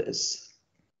deserve this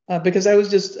because I was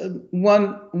just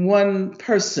one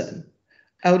person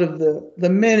out of the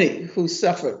many who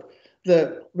suffered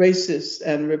the racist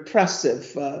and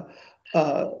repressive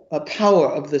power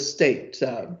of the state.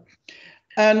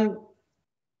 And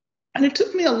it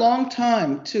took me a long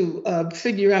time to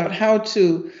figure out how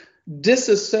to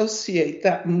disassociate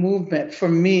that movement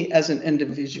from me as an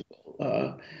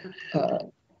individual.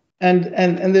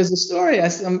 And there's a story I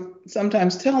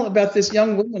sometimes tell about this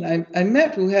young woman I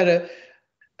met who had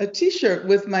a T-shirt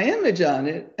with my image on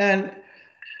it, and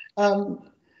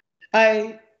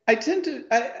I had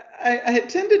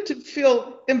tended to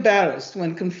feel embarrassed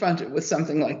when confronted with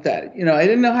something like that. You know, I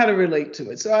didn't know how to relate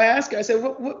to it. So I asked her, I said,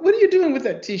 what are you doing with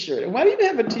that T-shirt? And why do you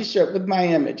have a T-shirt with my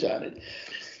image on it?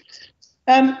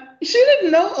 And she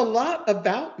didn't know a lot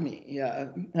about me.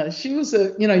 She was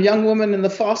a young woman in the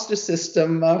foster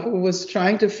system who was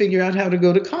trying to figure out how to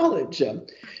go to college.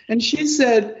 And she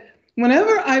said,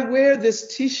 whenever I wear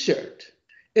this T-shirt,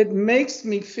 it makes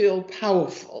me feel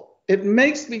powerful. It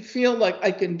makes me feel like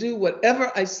I can do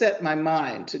whatever I set my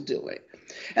mind to doing.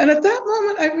 And at that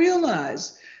moment, I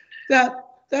realized that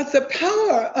the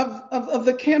power of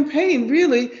the campaign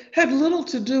really had little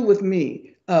to do with me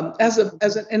as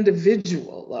an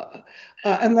individual,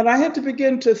 and that I had to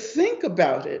begin to think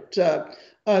about it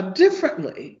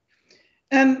differently.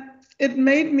 And it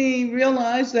made me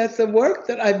realize that the work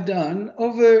that I've done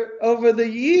over the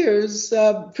years,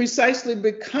 precisely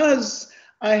because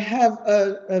I have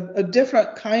a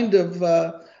different kind of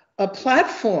a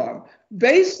platform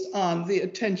based on the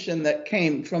attention that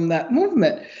came from that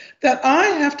movement, that I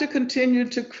have to continue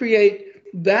to create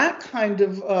that kind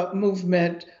of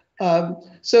movement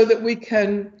so that we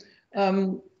can,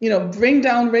 bring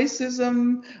down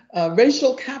racism,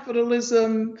 racial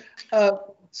capitalism,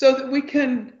 so that we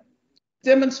can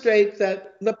demonstrate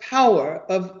that the power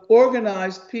of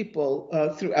organized people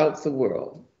throughout the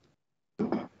world.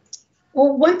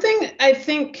 Well, one thing I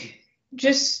think,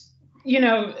 just,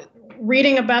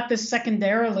 reading about this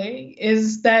secondarily,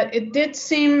 is that it did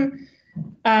seem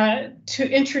to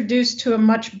introduce to a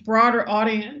much broader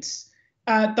audience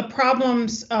the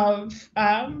problems of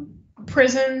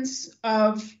prisons,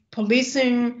 of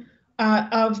policing,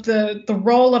 of the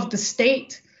role of the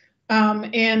state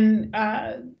in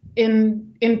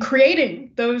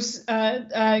creating those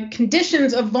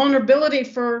conditions of vulnerability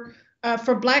for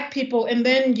Black people, and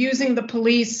then using the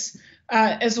police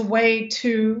as a way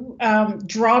to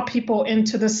draw people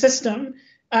into the system.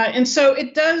 And so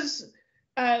it does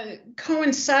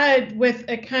coincide with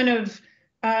a kind of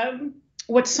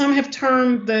what some have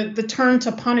termed the turn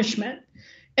to punishment.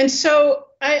 And so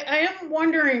I am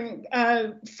wondering,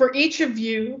 for each of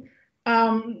you,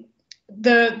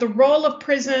 the role of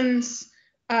prisons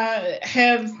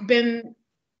have been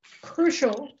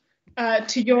crucial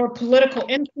to your political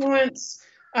influence,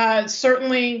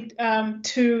 certainly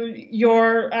to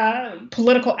your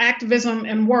political activism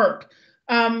and work.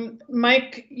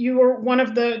 Mike, you were one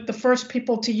of the first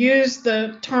people to use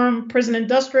the term prison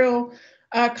industrial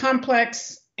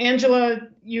complex. Angela,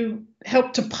 you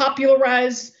helped to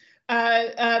popularize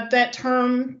that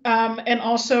term, and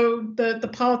also the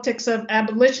politics of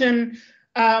abolition.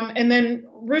 And then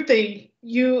Ruthie,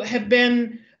 you have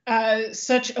been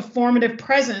such a formative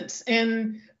presence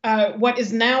in what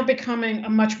is now becoming a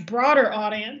much broader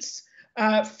audience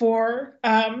for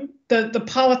the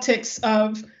politics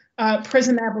of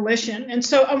prison abolition. And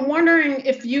so I'm wondering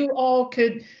if you all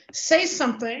could say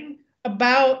something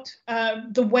about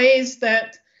the ways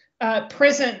that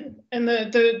prison and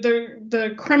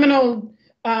the criminal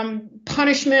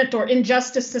punishment or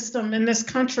injustice system in this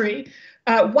country,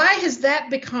 why has that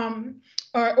become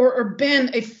or been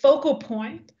a focal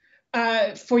point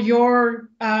for your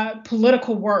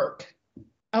political work?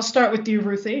 I'll start with you,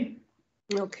 Ruthie.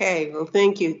 Okay, well,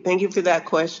 thank you. Thank you for that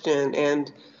question.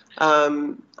 And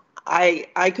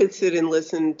I could sit and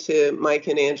listen to Mike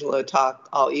and Angela talk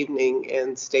all evening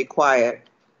and stay quiet,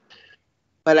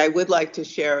 but I would like to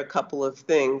share a couple of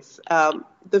things.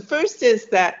 The first is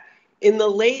that in the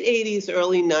late 80s,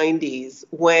 early 90s,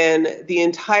 when the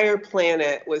entire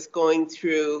planet was going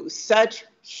through such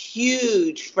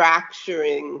huge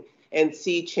fracturing and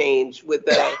sea change with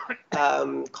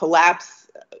the collapse,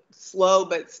 slow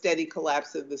but steady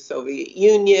collapse of the Soviet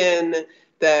Union,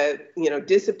 the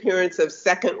disappearance of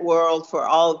Second World for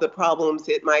all of the problems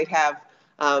it might have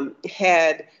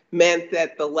had, meant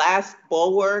that the last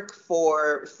bulwark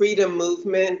for freedom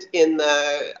movement in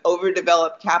the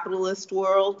overdeveloped capitalist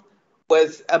world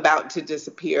was about to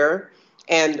disappear.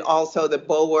 And also the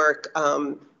bulwark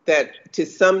that to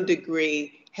some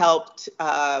degree helped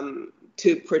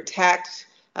to protect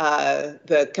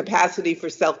the capacity for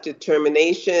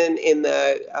self-determination in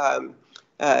the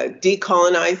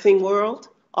decolonizing world.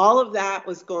 All of that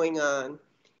was going on.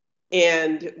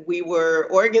 And we were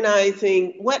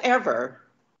organizing whatever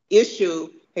issue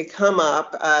had come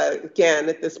up. Again,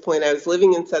 at this point, I was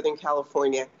living in Southern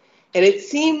California. And it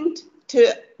seemed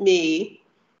to me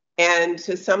and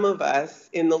to some of us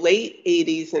in the late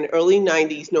 80s and early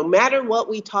 90s, no matter what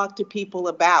we talked to people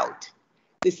about,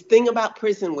 this thing about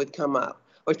prison would come up,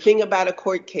 or thing about a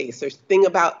court case, or thing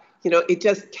about, it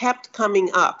just kept coming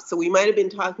up. So we might have been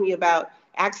talking about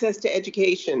access to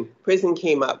education, prison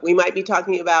came up. We might be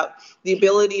talking about the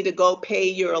ability to go pay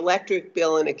your electric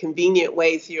bill in a convenient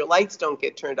way so your lights don't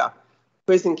get turned off.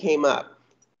 Prison came up.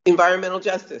 Environmental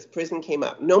justice, prison came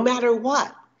up, no matter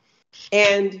what.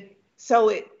 And so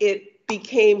it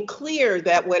became clear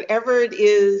that whatever it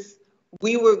is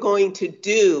we were going to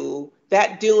do,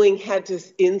 that doing had to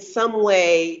in some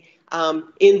way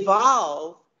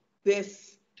involve this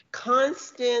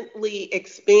constantly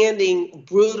expanding,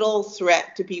 brutal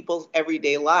threat to people's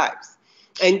everyday lives.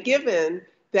 And given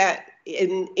that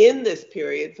in this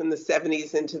period from the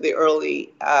 70s into the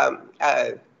early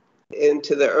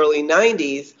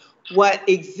 90s, what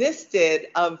existed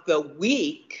of the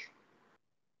weak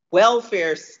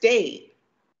welfare state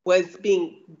was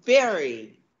being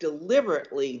very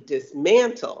deliberately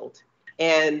dismantled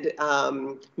and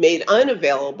made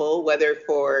unavailable, whether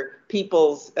for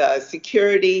people's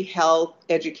security, health,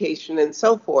 education, and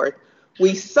so forth.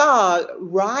 We saw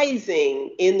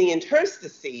rising in the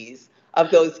interstices of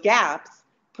those gaps,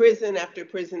 prison after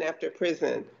prison after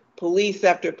prison, police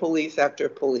after police after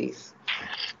police.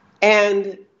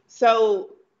 And so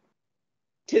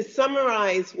to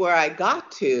summarize where I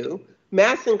got to,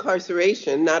 mass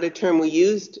incarceration, not a term we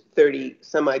used 30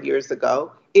 some odd years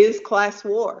ago, is class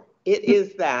war. It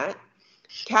is that.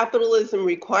 Capitalism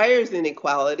requires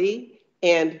inequality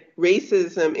and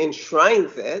racism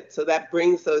enshrines it. So that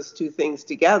brings those two things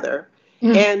together.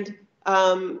 And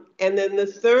then the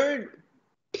third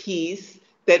piece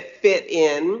that fit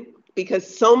in, because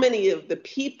so many of the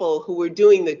people who were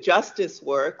doing the justice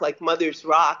work, like Mother's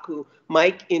Rock, who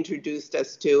Mike introduced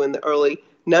us to in the early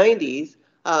 90s,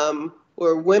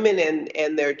 were women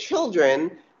and their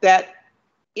children, that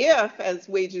if, as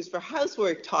Wages for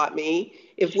Housework taught me,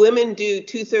 if women do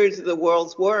 2/3 of the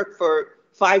world's work for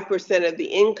 5% of the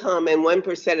income and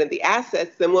 1% of the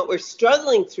assets, then what we're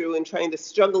struggling through and trying to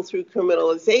struggle through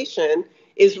criminalization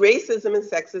is racism and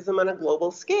sexism on a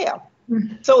global scale.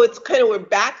 So it's kind of, we're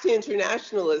back to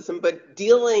internationalism, but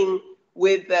dealing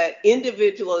with the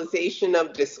individualization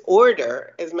of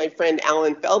disorder, as my friend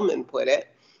Alan Feldman put it,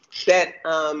 that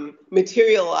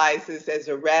materializes as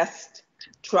arrest,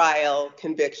 trial,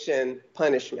 conviction,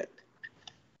 punishment.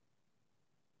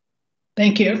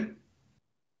 Thank you.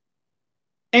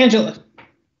 Angela.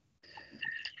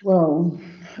 Well,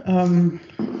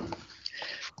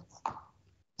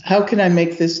 how can I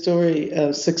make this story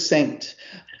succinct?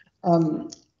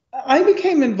 I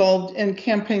became involved in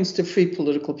campaigns to free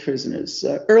political prisoners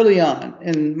early on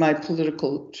in my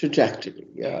political trajectory.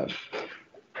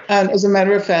 And as a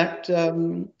matter of fact,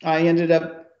 I ended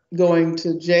up going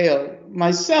to jail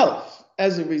myself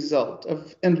as a result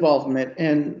of involvement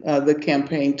in the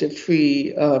campaign to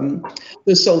free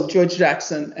George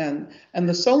Jackson and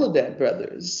the Soledad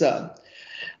brothers. So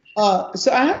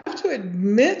I have to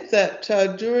admit that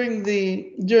during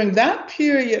that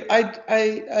period,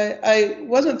 I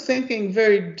wasn't thinking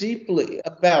very deeply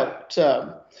about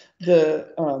the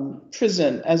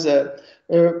prison as a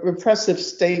repressive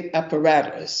state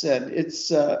apparatus and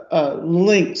its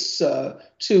links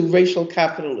to racial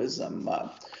capitalism.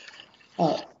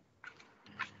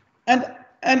 And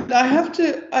I have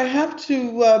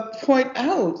to point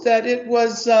out that it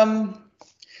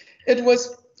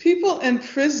was people in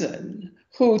prison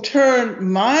who turned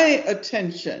my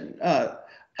attention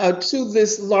to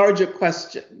this larger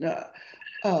question.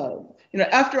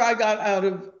 After I got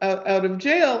out of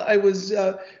jail, I was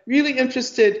really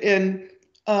interested in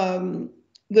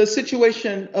the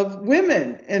situation of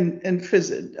women in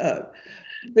prison,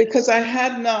 because I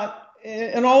had not,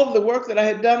 in all of the work that I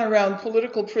had done around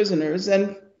political prisoners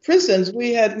and prisons,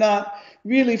 we had not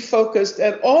really focused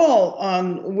at all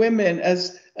on women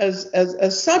as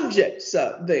subjects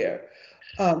there.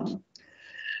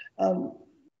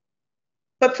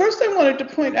 But first, I wanted to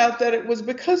point out that it was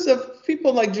because of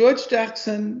people like George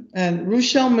Jackson and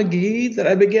Ruchell Magee that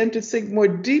I began to think more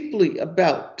deeply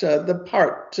about the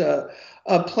part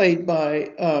played by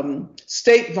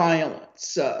state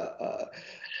violence.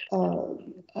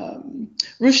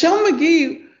 Ruchell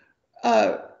Magee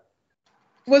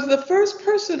was the first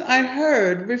person I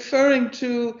heard referring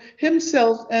to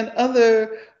himself and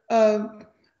other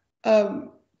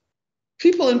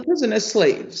people in prison as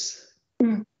slaves.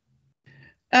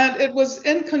 And it was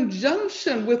in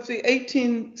conjunction with the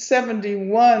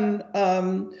 1871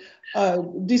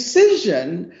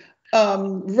 decision,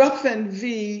 Ruffin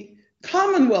v.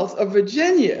 Commonwealth of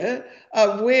Virginia,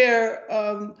 where,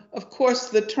 of course,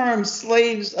 the term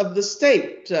slaves of the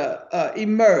state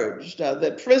emerged,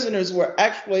 that prisoners were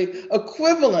actually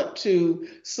equivalent to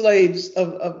slaves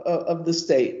of the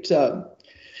state.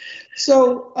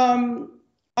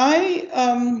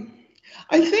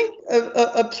 I think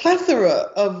a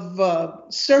plethora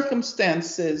of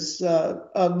circumstances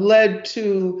led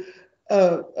to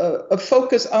a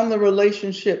focus on the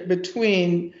relationship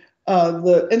between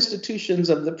the institutions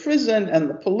of the prison and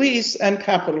the police and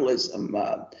capitalism.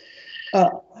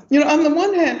 On the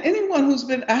one hand, anyone who's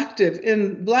been active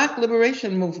in Black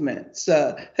liberation movements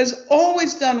has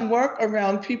always done work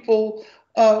around people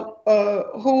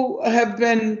who have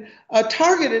been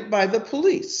targeted by the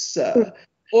police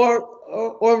or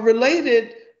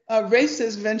related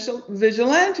racist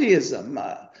vigilantism.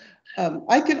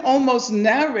 I can almost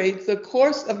narrate the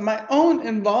course of my own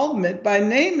involvement by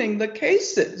naming the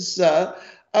cases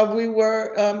we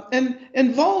were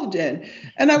involved in.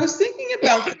 And I was thinking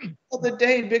about it the other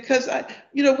day because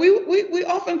we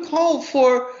often call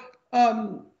for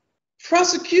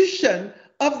prosecution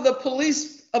of the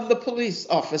police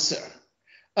officer.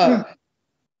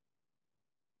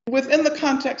 Within the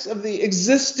context of the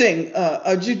existing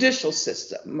judicial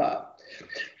system.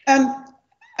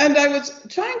 And I was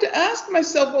trying to ask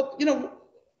myself, well,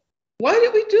 why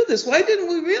did we do this? Why didn't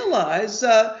we realize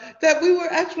that we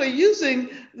were actually using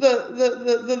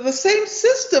the same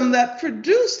system that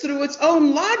produced through its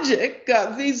own logic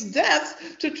these deaths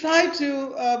to try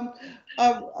to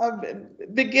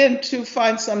begin to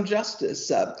find some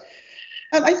justice? And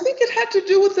I think it had to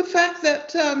do with the fact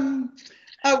that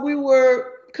we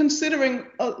were considering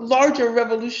larger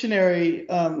revolutionary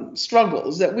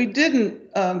struggles, that we didn't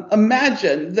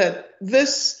imagine that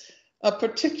this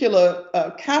particular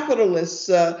capitalist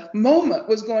moment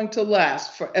was going to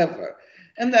last forever.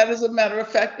 And that, as a matter of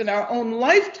fact, in our own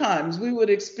lifetimes, we would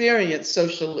experience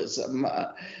socialism.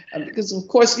 Because, of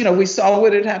course, we saw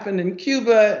what had happened in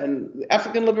Cuba and the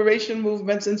African liberation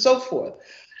movements and so forth.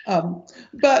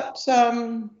 But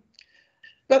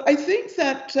I think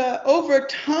that over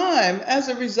time, as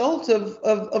a result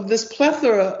of this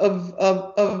plethora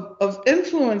of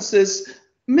influences,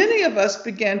 many of us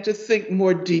began to think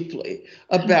more deeply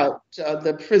about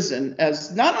the prison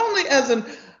as not only as an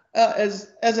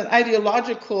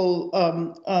ideological,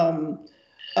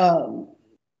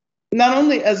 not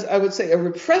only as, I would say, a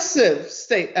repressive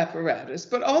state apparatus,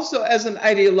 but also as an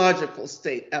ideological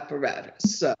state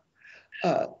apparatus.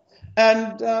 I'm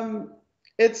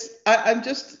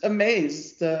just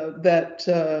amazed that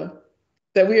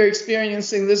we are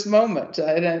experiencing this moment.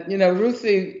 And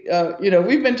Ruthie,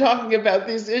 we've been talking about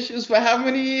these issues for how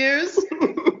many years?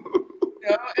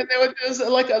 And there was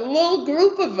like a little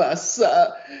group of us,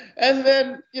 and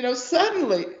then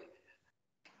suddenly,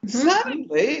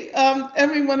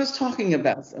 everyone is talking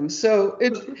about them. So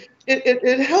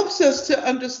it helps us to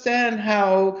understand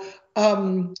how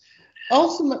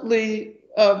ultimately.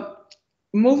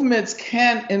 Movements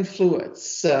can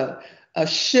influence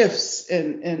shifts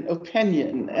in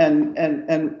opinion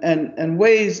and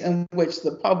ways in which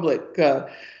the public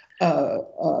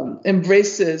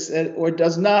embraces or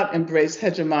does not embrace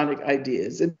hegemonic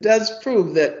ideas. It does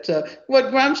prove that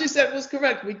what Gramsci said was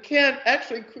correct. We can't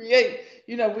actually create,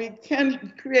 we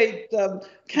can create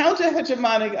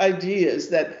counter-hegemonic ideas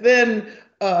that then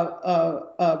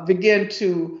begin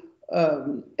to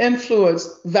influence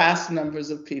vast numbers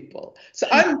of people. So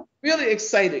I'm really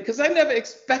excited because I never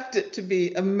expected to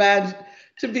be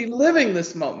living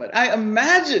this moment. I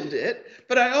imagined it,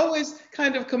 but I always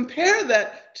kind of compare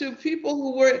that to people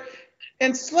who were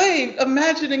enslaved,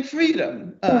 imagining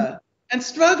freedom. and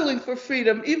struggling for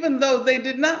freedom, even though they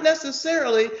did not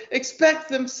necessarily expect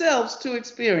themselves to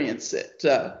experience it.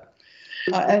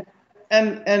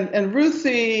 And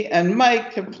Ruthie and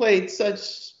Mike have played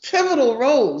such pivotal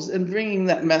roles in bringing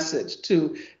that message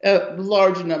to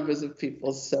large numbers of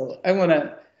people. So I want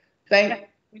to thank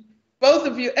both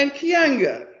of you, and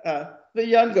Keeanga, the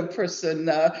younger person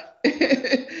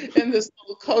in this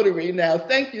little coterie now.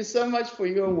 Thank you so much for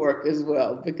your work as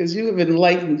well, because you have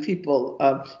enlightened people,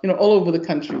 all over the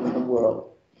country and the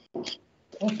world.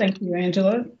 Well, thank you,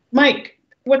 Angela. Mike,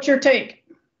 what's your take?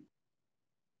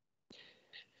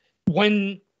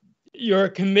 When you're a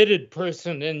committed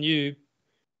person and you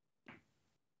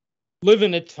live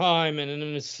in a time and in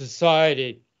a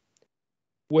society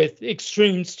with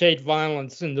extreme state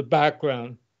violence in the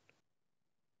background,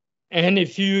 and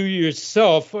if you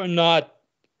yourself are not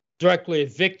directly a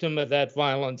victim of that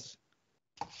violence,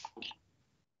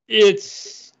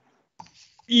 it's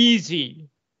easy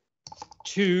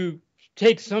to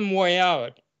take some way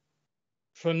out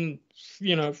from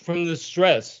the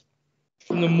stress,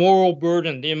 from the moral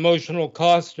burden, the emotional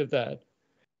cost of that.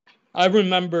 I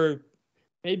remember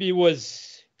maybe it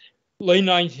was late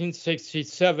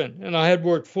 1967, and I had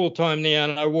worked full-time in the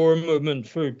anti-war movement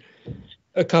for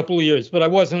a couple of years, but I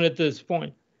wasn't at this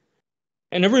point.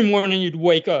 And every morning you'd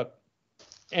wake up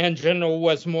and General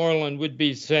Westmoreland would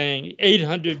be saying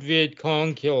 800 Viet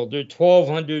Cong killed or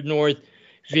 1,200 North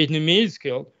Vietnamese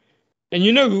killed. And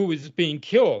you know who was being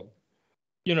killed?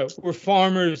 Were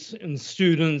farmers and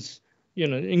students,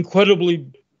 incredibly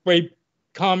brave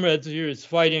comrades of yours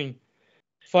fighting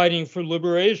for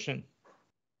liberation.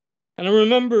 And I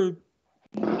remember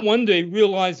one day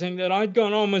realizing that I'd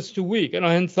gone almost a week and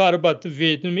I hadn't thought about the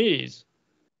Vietnamese.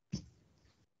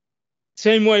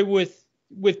 Same way with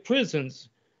prisons.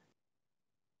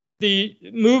 The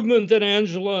movement that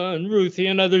Angela and Ruthie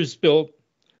and others built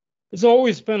has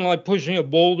always been like pushing a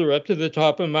boulder up to the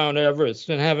top of Mount Everest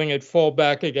and having it fall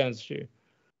back against you.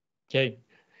 Okay.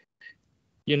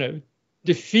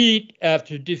 Defeat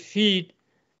after defeat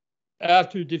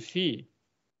after defeat.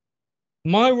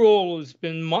 My role has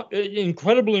been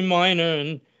incredibly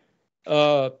minor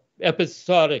and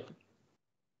episodic.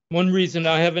 One reason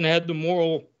I haven't had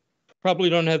probably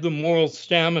don't have the moral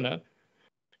stamina.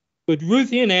 But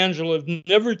Ruthie and Angela have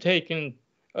never taken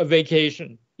a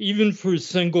vacation, even for a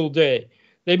single day.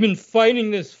 They've been fighting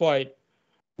this fight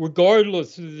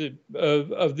regardless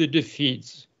of the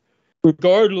defeats,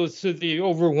 regardless of the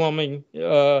overwhelming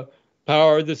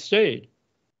power of the state.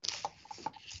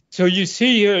 So you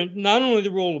see here not only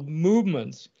the role of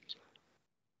movements,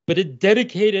 but a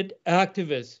dedicated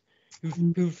activist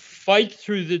who fight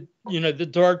through the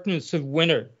darkness of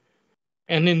winter,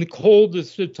 and in the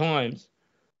coldest of times,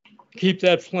 keep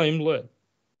that flame lit.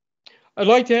 I'd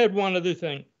like to add one other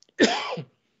thing.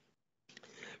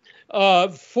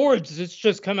 Forbes has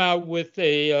just come out with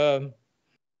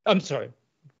I'm sorry,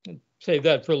 save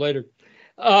that for later.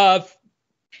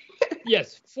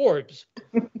 Yes, Forbes.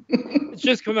 It's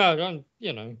just come out on,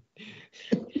 you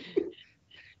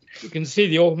can see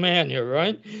the old man here,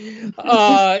 right?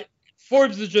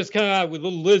 Forbes has just come out with a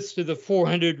list of the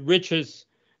 400 richest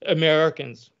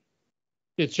Americans.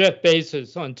 It's Jeff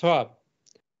Bezos on top.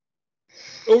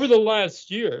 Over the last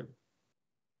year,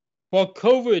 while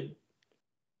COVID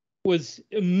was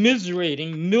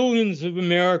immiserating millions of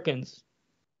Americans,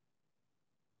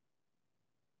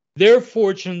 their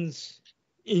fortunes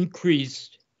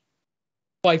increased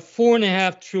by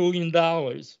 $4.5 trillion.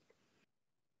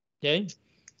 Okay?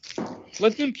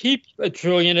 Let them keep $1.5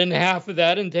 trillion of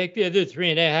that and take the other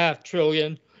 $3.5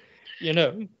 trillion,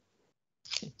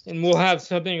 and we'll have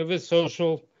something of a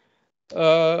social,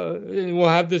 we'll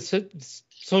have this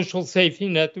social safety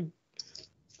net the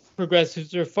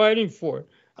progressives are fighting for.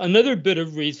 Another bit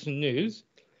of recent news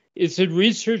is that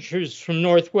researchers from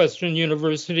Northwestern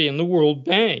University and the World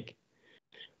Bank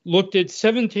looked at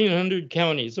 1,700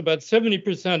 counties, about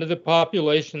 70% of the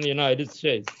population in the United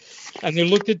States. And they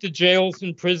looked at the jails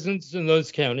and prisons in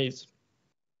those counties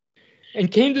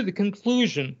and came to the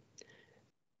conclusion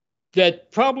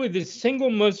that probably the single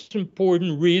most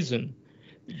important reason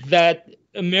that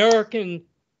American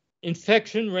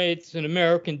infection rates and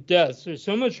American deaths are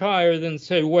so much higher than,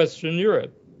 say, Western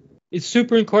Europe is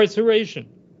superincarceration.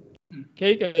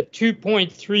 Okay, got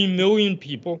 2.3 million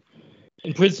people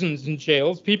in prisons and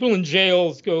jails. People in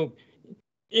jails go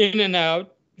in and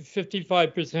out,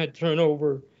 55%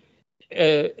 turnover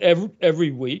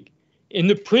every week. In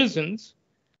the prisons,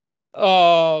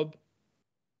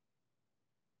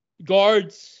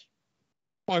 guards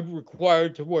aren't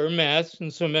required to wear masks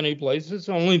in so many places.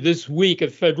 Only this week, a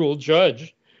federal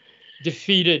judge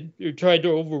tried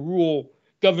to overrule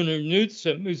Governor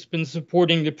Newsom, who's been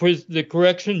supporting the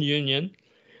correction union,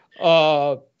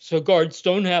 so guards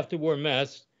don't have to wear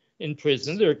masks in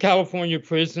prison. There are California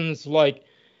prisons like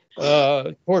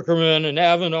Corcoran and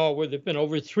Avenal, where there have been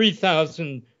over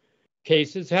 3,000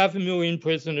 cases. 500,000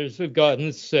 prisoners have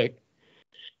gotten sick.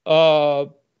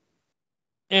 And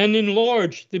in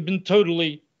large, they've been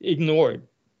totally ignored.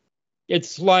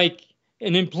 It's like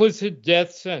an implicit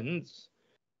death sentence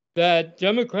that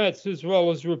Democrats as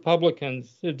well as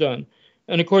Republicans have done.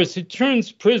 And of course, it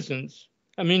turns prisons.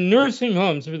 I mean, nursing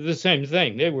homes were the same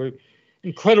thing. They were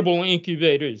incredible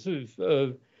incubators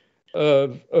of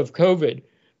COVID.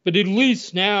 But at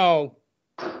least now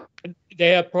they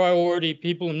have priority.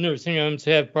 People in nursing homes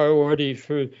have priority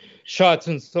for shots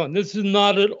and so on. This is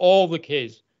not at all the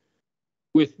case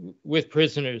with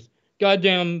prisoners.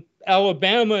 Goddamn,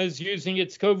 Alabama is using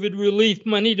its COVID relief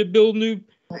money to build new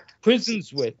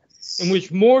prisons with, in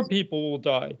which more people will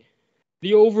die.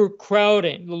 The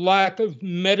overcrowding, the lack of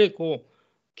medical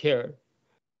care,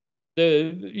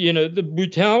 the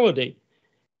brutality.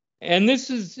 And this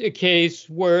is a case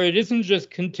where it isn't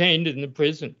just contained in the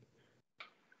prison,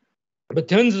 but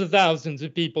tens of thousands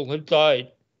of people have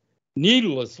died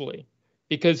needlessly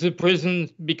because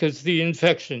the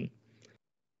infection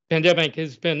pandemic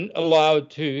has been allowed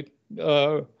to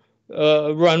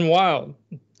run wild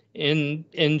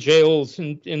in jails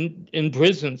and in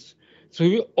prisons. So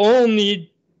we all need,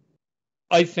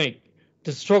 I think,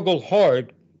 to struggle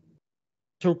hard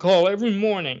to recall every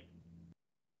morning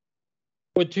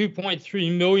what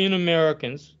 2.3 million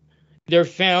Americans, their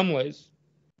families,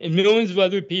 and millions of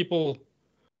other people,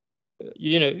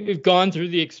 who've gone through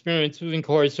the experience of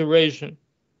incarceration,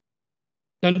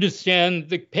 understand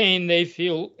the pain they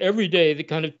feel every day, the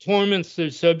kind of torments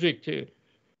they're subject to,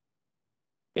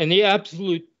 and the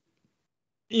absolute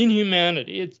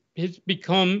inhumanity. It's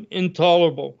become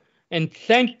intolerable. And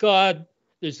thank God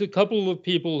there's a couple of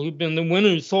people who've been the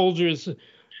winter soldiers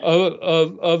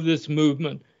of this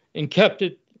movement and kept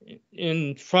it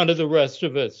in front of the rest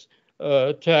of us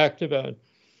to act about.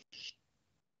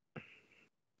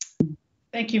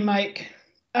 Thank you, Mike.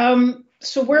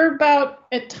 So we're about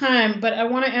at time, but I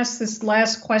want to ask this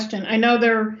last question. I know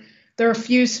there are a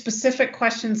few specific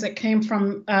questions that came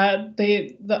from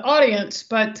the audience,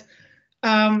 but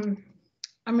I'm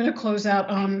going to close out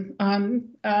on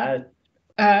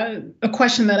a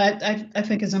question that I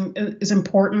think is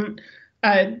important,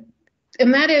 and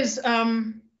that is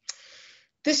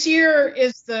this year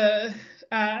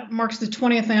marks the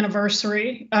 20th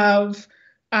anniversary of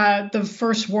the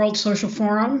first World Social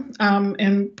Forum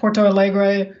in Porto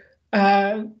Alegre,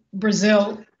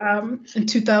 Brazil, in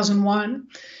 2001.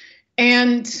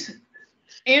 And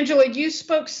Angela, you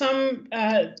spoke some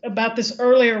about this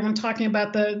earlier when talking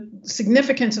about the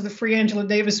significance of the Free Angela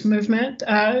Davis movement,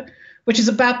 which is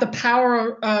about the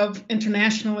power of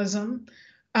internationalism.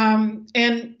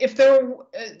 And if there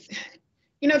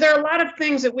are a lot of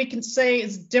things that we can say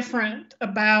is different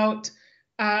about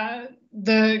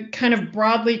the kind of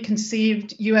broadly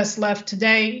conceived U.S. left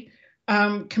today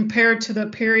compared to the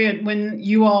period when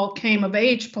you all came of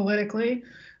age politically.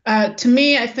 To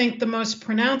me, I think the most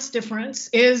pronounced difference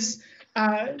is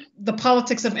the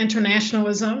politics of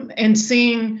internationalism and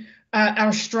seeing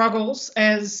our struggles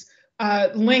as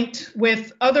linked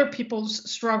with other people's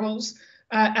struggles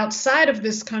outside of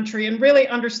this country, and really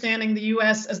understanding the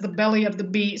U.S. as the belly of the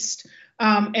beast,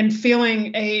 and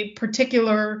feeling a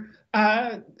particular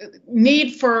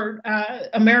need for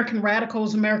American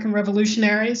radicals, American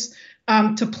revolutionaries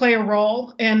to play a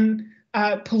role in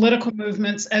political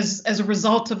movements as a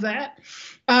result of that.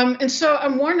 And so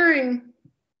I'm wondering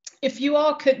if you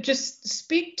all could just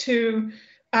speak to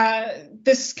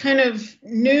this kind of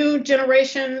new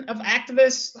generation of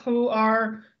activists who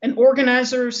are and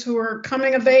organizers who are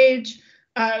coming of age,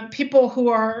 people who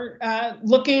are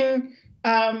looking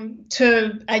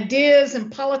to ideas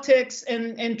and politics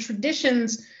and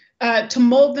traditions to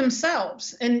mold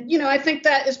themselves. And, I think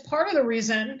that is part of the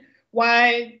reason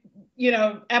why,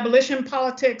 abolition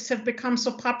politics have become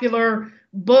so popular.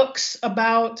 Books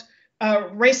about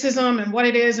racism and what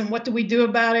it is and what do we do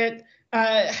about it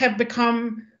have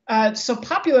become so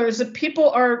popular, is that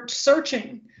people are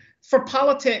searching for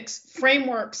politics,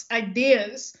 frameworks,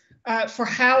 ideas for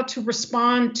how to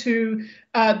respond to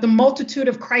the multitude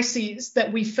of crises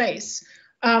that we face.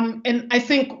 And I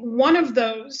think one of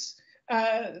those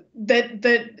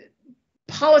that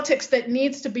politics that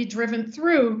needs to be driven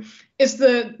through is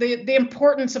the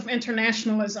importance of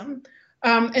internationalism.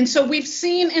 And so we've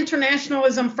seen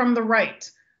internationalism from the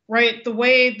right? The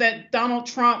way that Donald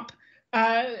Trump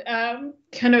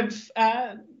kind of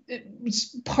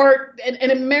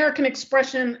an American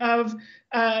expression of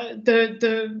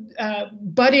the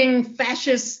budding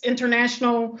fascist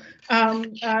international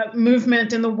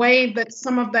movement, and the way that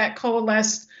some of that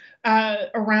coalesced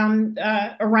around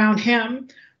him.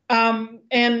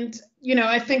 And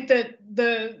I think that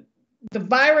the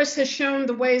virus has shown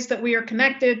the ways that we are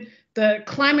connected. The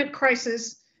climate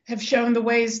crisis have shown the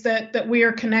ways that we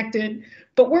are connected.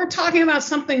 But we're talking about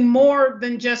something more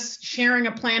than just sharing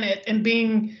a planet and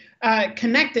being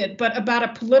connected, but about a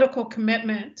political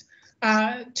commitment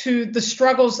to the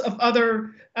struggles of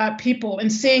other people,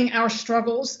 and seeing our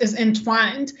struggles as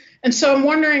entwined. And so I'm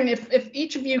wondering if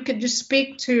each of you could just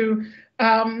speak to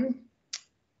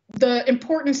the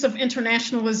importance of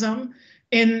internationalism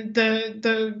in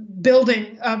the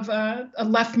building of a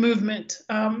left movement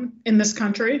in this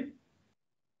country.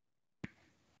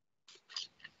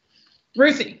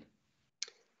 Ruthie.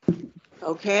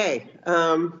 Okay.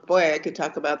 Boy, I could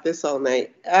talk about this all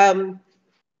night.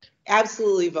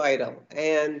 Absolutely vital.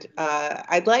 And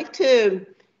I'd like to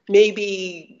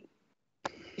maybe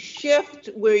shift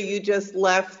where you just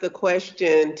left the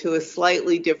question to a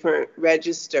slightly different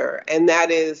register. And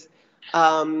that is,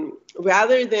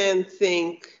 rather than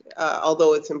think,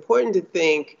 although it's important to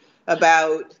think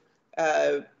about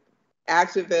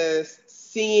activists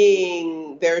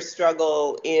seeing their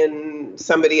struggle in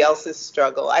somebody else's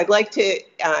struggle, I'd like to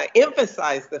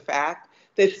emphasize the fact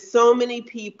that so many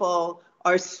people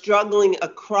are struggling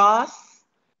across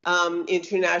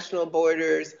international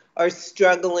borders, are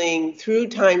struggling through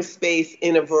time space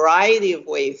in a variety of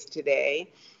ways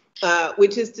today,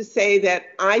 which is to say that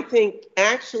I think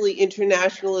actually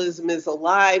internationalism is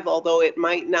alive, although it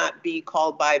might not be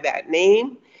called by that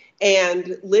name.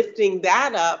 And lifting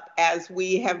that up as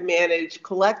we have managed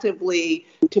collectively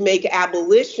to make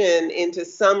abolition into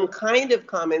some kind of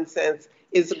common sense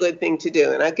is a good thing to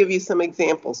do. And I'll give you some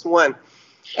examples. One,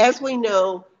 as we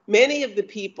know, many of the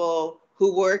people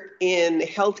who work in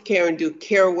healthcare and do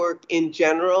care work in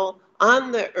general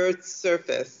on the Earth's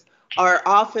surface are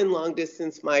often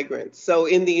long-distance migrants. So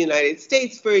in the United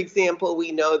States, for example,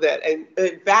 we know that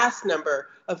a vast number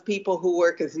of people who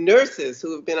work as nurses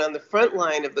who have been on the front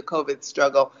line of the COVID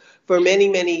struggle for many,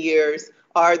 many years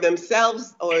are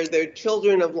themselves or their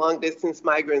children of long-distance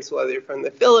migrants, whether from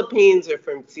the Philippines or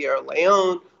from Sierra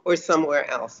Leone or somewhere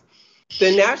else.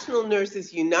 The National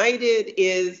Nurses United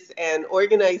is an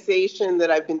organization that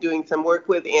I've been doing some work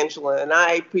with. Angela and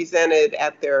I presented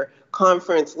at their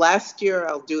conference last year.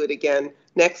 I'll do it again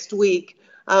next week,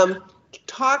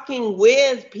 talking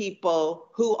with people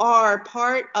who are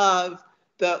part of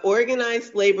the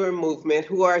organized labor movement,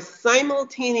 who are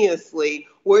simultaneously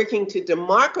working to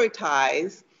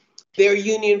democratize their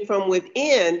union from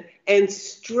within and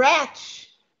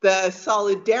stretch the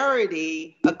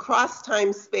solidarity across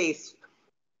time space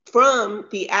from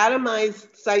the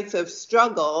atomized sites of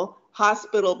struggle,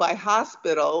 hospital by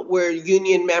hospital, where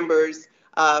union members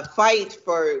fight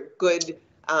for good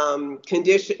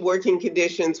working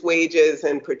conditions, wages,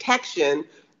 and protection,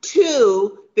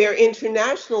 to their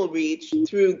international reach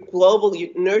through Global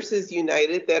Nurses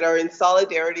United that are in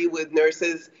solidarity with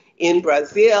nurses in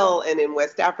Brazil and in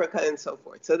West Africa and so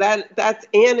forth. So that's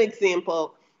an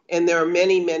example, and there are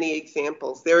many, many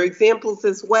examples. There are examples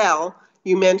as well.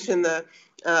 You mentioned the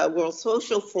World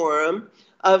Social Forum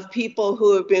of people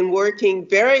who have been working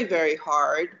very, very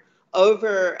hard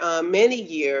over many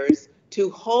years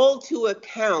to hold to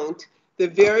account the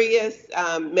various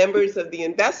members of the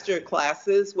investor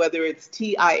classes, whether it's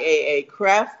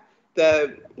TIAA-CREF,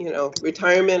 the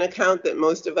retirement account that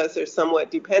most of us are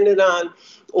somewhat dependent on,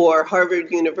 or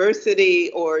Harvard University,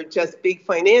 or just big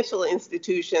financial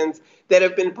institutions that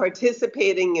have been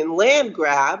participating in land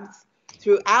grabs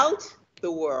throughout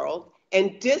the world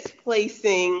and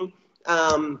displacing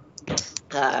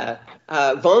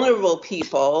vulnerable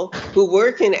people who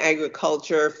work in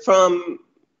agriculture from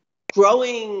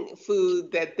growing food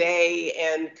that they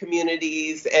and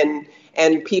communities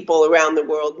and people around the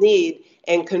world need,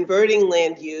 and converting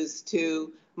land use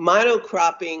to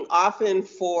monocropping, often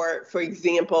for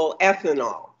example,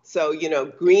 ethanol. So,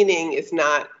 greening is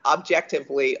not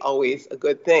objectively always a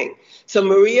good thing. So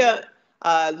Maria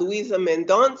Luisa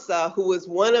Mendonça, who was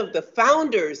one of the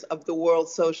founders of the World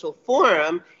Social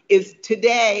Forum, is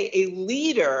today a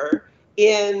leader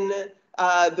in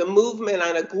the movement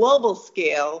on a global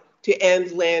scale to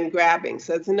end land grabbing.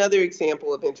 So that's another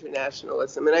example of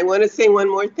internationalism. And I want to say one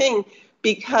more thing,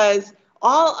 because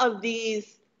all of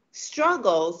these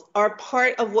struggles are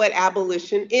part of what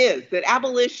abolition is. That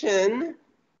abolition,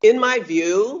 in my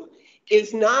view,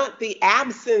 is not the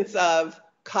absence of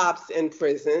cops and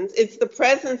prisons. It's the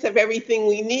presence of everything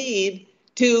we need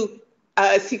to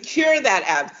secure that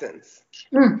absence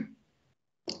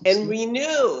and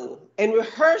renew and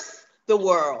rehearse the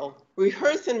world,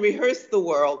 rehearse the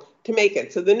world to make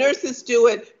it. So the nurses do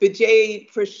it.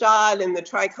 Vijay Prashad and the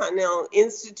Tricontinental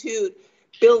Institute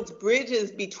builds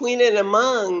bridges between and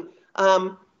among,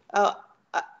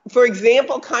 for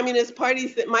example, communist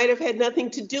parties that might have had nothing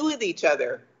to do with each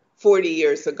other 40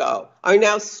 years ago are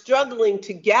now struggling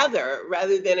together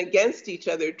rather than against each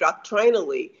other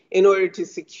doctrinally in order to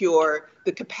secure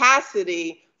the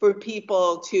capacity for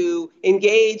people to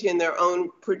engage in their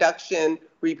own production,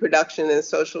 reproduction, and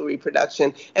social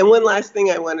reproduction. And one last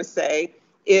thing I want to say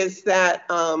is that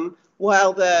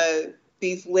while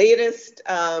these latest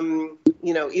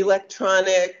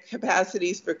electronic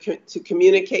capacities to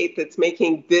communicate that's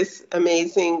making this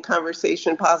amazing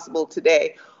conversation possible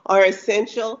today are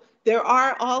essential, there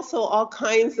are also all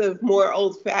kinds of more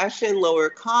old-fashioned,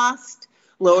 lower cost,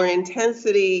 lower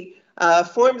intensity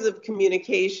forms of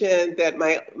communication that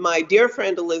my dear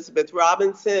friend Elizabeth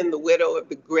Robinson, the widow of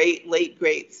the late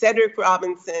great Cedric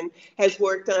Robinson, has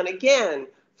worked on again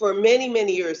for many,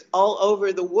 many years all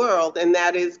over the world, and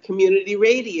that is community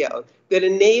radio that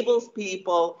enables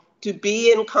people to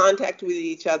be in contact with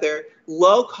each other,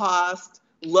 low cost,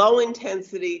 low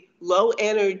intensity, low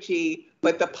energy,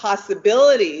 but the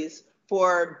possibilities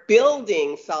for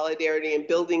building solidarity and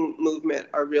building movement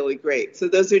are really great. So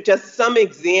those are just some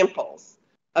examples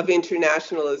of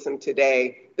internationalism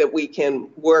today that we can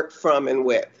work from and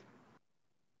with.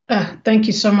 Thank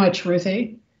you so much,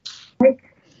 Ruthie.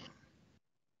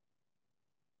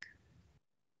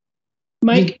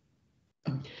 Mike?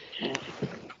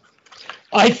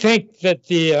 I think that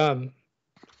the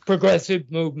progressive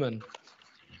movement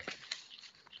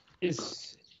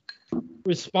is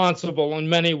responsible in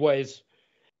many ways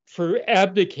for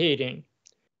abdicating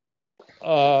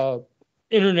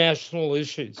international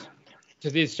issues to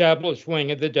the established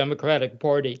wing of the Democratic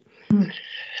Party.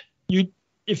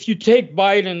 If you take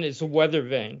Biden as a weather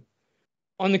vane,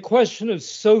 on the question of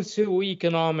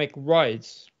socioeconomic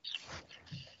rights,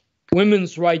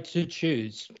 women's right to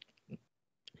choose,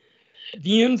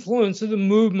 the influence of the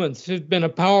movements has been a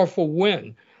powerful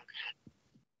win,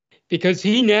 because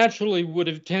he naturally would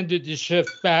have tended to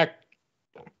shift back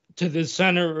to the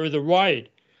center or the right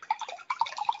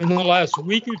in the last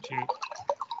week or two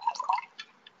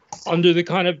under the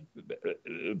kind of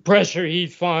pressure he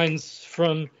finds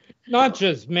from not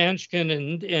just Manchin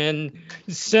and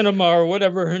Sinema or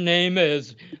whatever her name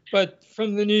is, but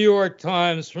from the New York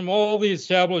Times, from all the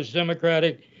established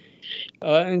democratic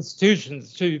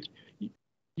institutions to,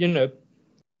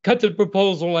 cut the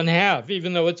proposal in half,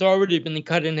 even though it's already been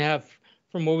cut in half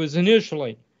from what was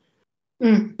initially.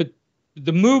 But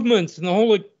the movements and the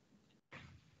whole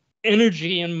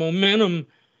energy and momentum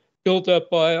built up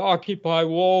by Occupy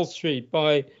Wall Street,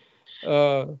 by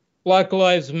Black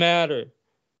Lives Matter,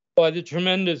 by the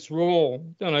tremendous role,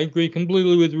 and I agree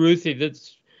completely with Ruthie,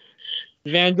 that's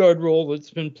the vanguard role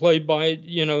that's been played by,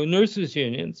 nurses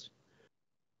unions.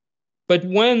 But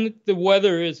when the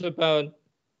weather is about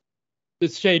the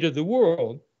state of the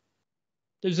world,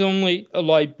 there's only a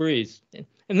light breeze.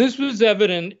 And this was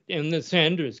evident in the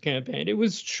Sanders campaign. It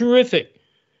was terrific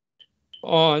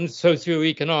on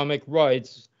socioeconomic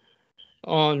rights,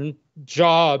 on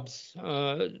jobs,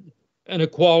 and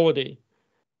equality.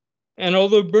 And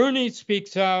although Bernie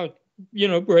speaks out,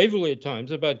 bravely at times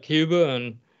about Cuba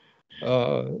and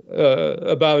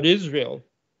about Israel,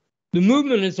 the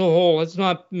movement as a whole has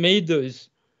not made those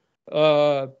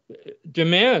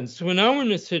demands. So now we're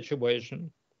in a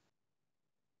situation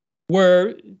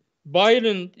where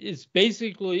Biden is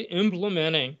basically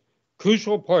implementing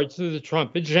crucial parts of the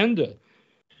Trump agenda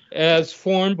as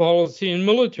foreign policy and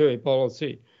military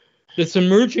policy. This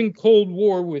emerging Cold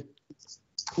War with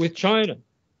China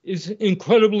is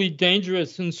incredibly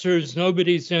dangerous and serves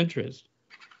nobody's interest.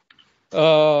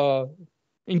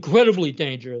 Incredibly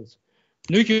dangerous.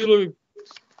 Nuclear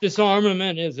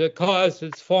disarmament is a cause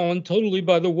that's fallen totally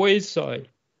by the wayside.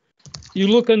 You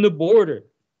look on the border,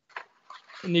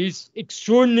 and these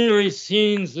extraordinary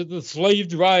scenes of the slave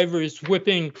drivers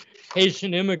whipping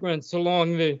Haitian immigrants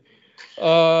along the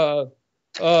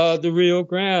Rio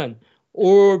Grande,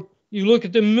 or you look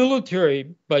at the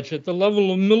military budget, the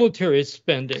level of military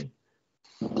spending.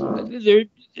 There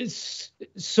is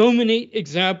so many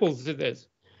examples of this.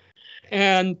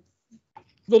 And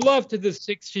the left of the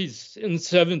 60s and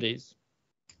 70s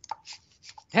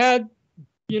had,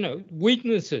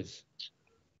 weaknesses.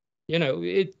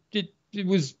 It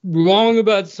was wrong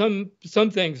about some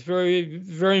things, very,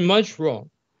 very much wrong.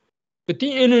 But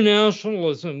the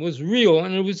internationalism was real,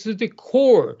 and it was at the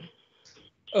core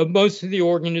of most of the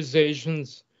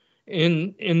organizations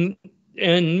in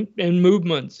and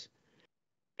movements.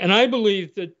 And I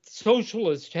believe that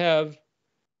socialists have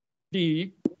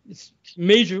the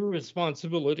major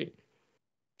responsibility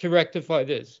to rectify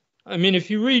this. I mean, if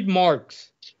you read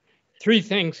Marx, three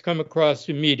things come across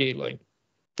immediately,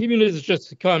 even if it's just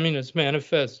the Communist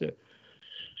Manifesto.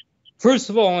 First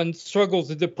of all, in struggles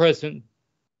of the present,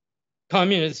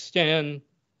 communists stand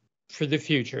for the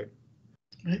future.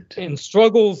 Right. In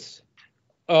struggles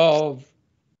of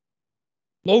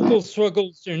local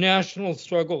struggles or national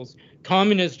struggles,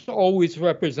 communists always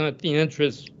represent the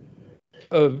interests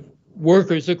of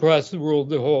workers across the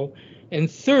world as a whole. And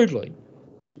thirdly,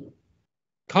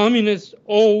 communists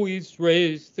always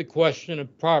raise the question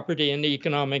of property and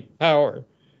economic power.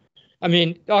 I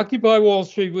mean, Occupy Wall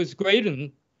Street was great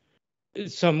in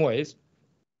some ways,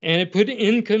 and it put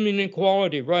income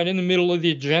inequality right in the middle of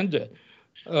the agenda,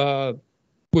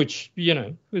 which,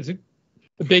 was a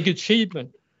big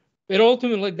achievement. But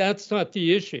ultimately, that's not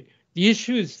the issue. The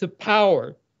issue is the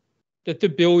power that the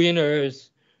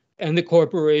billionaires and the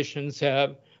corporations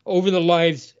have over the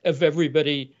lives of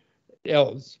everybody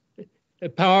else. A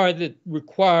power that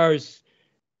requires,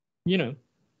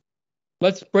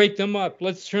 let's break them up.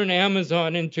 Let's turn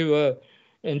Amazon and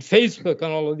Facebook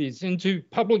and all of these into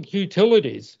public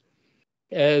utilities,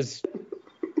 as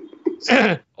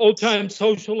old-time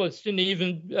socialists and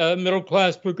even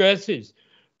middle-class progressives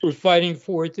were fighting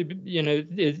for at the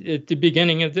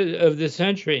beginning of the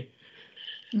century.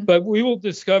 But we will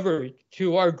discover,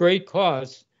 to our great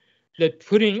cost, that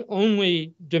putting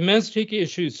only domestic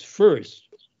issues first,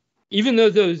 even though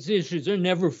those issues are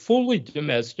never fully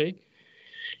domestic,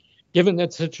 given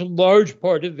that such a large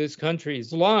part of this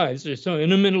country's lives are so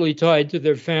intimately tied to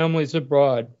their families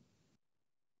abroad,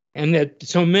 and that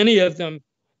so many of them,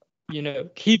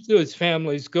 keep those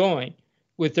families going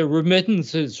with their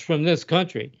remittances from this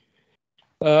country.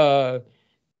 I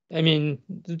mean,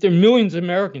 there are millions of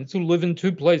Americans who live in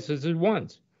two places at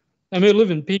once. I mean, I live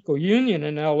in Pico Union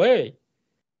in LA.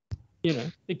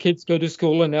 The kids go to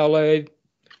school in LA,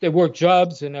 they work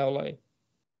jobs in LA,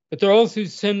 but they're also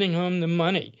sending home the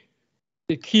money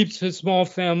that keeps a small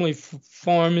family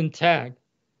farm intact,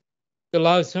 that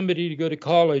allows somebody to go to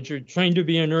college or train to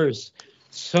be a nurse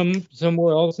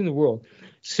somewhere else in the world.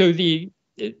 So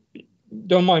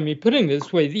don't mind me putting it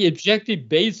this way, the objective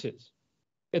basis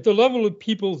at the level of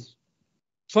people's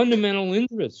fundamental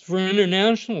interests for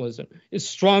internationalism is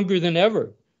stronger than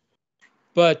ever.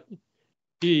 But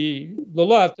the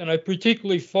left, and I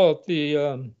particularly fault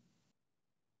the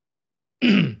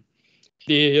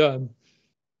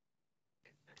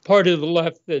part of the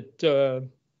left that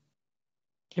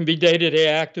can be day-to-day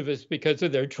activists because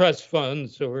of their trust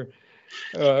funds, or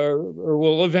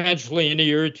will eventually in a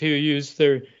year or two use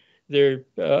their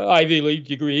Ivy League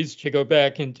degrees to go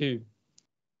back into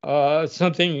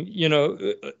something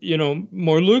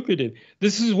more lucrative.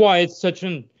 This is why it's such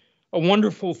a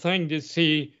wonderful thing to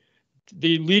see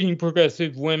the leading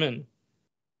progressive women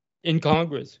in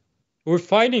Congress. We're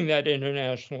fighting that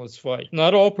internationalist fight.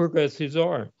 Not all progressives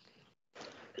are.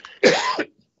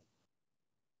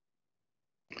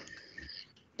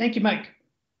 Thank you, Mike.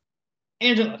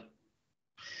 Angela.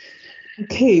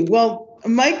 Okay, well,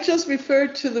 Mike just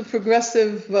referred to the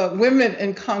progressive women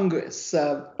in Congress.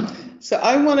 So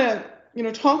I want to,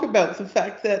 talk about the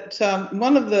fact that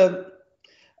one of the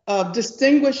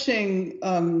distinguishing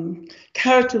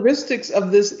characteristics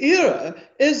of this era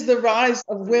is the rise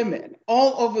of women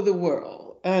all over the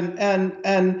world,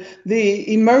 and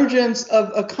the emergence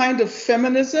of a kind of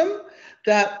feminism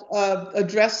that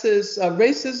addresses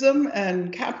racism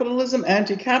and capitalism,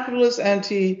 anti-capitalist,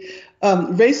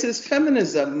 anti-racist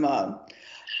feminism.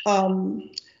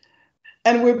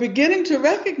 And we're beginning to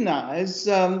recognize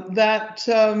that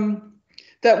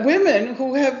women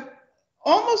who have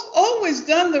almost always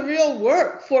done the real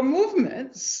work for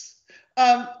movements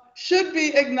should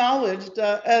be acknowledged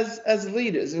as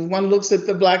leaders. If one looks at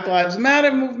the Black Lives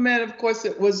Matter movement, of course,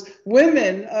 it was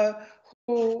women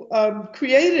who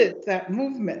created that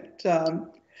movement. I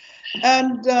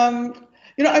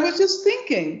was just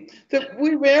thinking that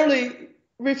we rarely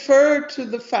refer to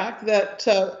the fact that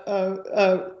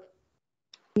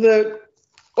the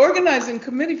Organizing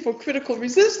Committee for Critical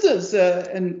Resistance,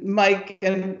 and Mike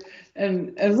and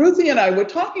Ruthie and I were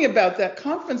talking about that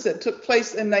conference that took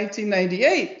place in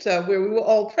 1998, where we were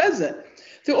all present.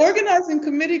 The Organizing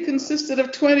Committee consisted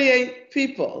of 28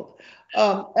 people,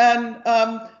 and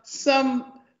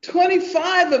some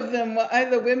 25 of them were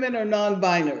either women or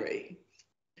non-binary.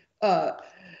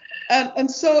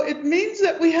 And so it means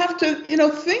that we have to,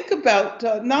 think about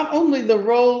not only the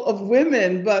role of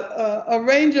women, but a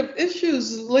range of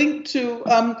issues linked to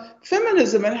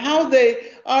feminism and how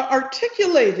they are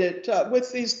articulated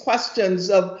with these questions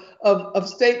of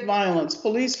state violence,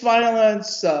 police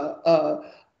violence,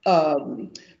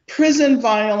 prison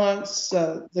violence,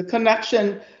 the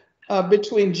connection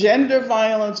between gender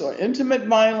violence or intimate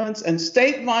violence and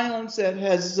state violence that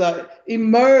has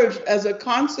emerged as a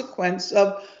consequence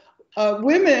of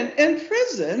women in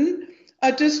prison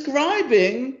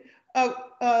describing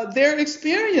their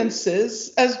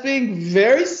experiences as being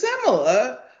very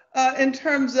similar in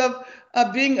terms of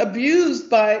being abused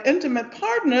by intimate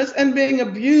partners and being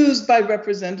abused by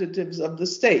representatives of the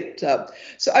state.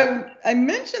 So I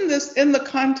mentioned this in the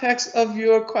context of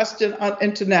your question on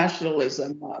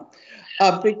internationalism,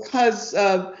 because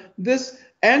this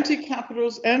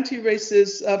anti-capitalist,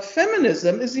 anti-racist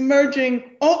feminism is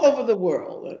emerging all over the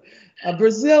world.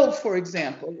 Brazil, for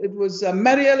example, it was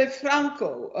Marielle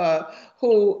Franco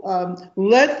who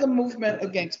led the movement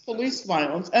against police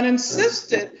violence and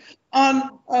insisted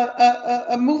on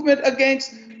a movement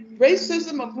against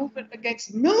racism, a movement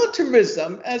against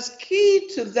militarism as key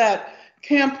to that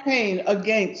campaign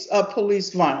against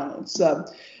police violence.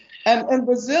 And in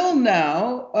Brazil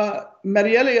now,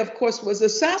 Marielle, of course, was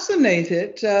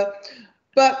assassinated,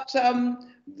 but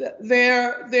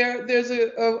there's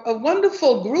a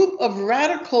wonderful group of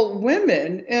radical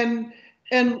women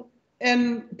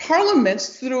in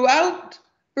parliaments throughout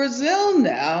Brazil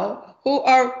now who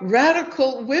are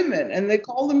radical women, and they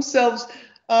call themselves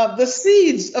the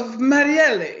Seeds of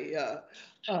Marielle.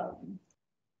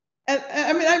 And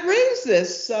I mean, I raise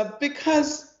this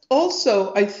because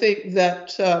also, I think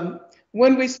that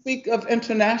when we speak of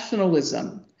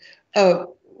internationalism,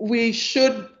 we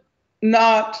should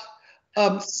not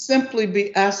simply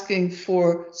be asking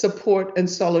for support and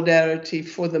solidarity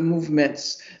for the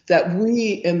movements that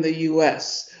we in the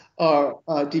US are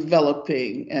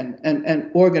developing and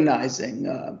organizing.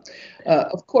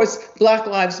 Of course, Black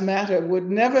Lives Matter would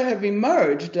never have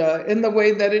emerged in the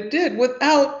way that it did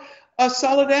without a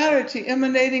solidarity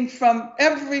emanating from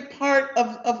every part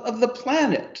of the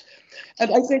planet.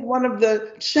 And I think one of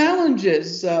the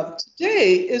challenges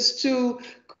today is to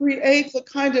create the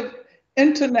kind of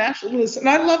internationalism, and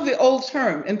I love the old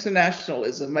term,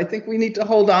 internationalism. I think we need to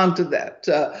hold on to that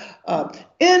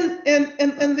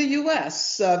in the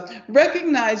US,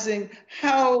 recognizing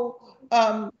how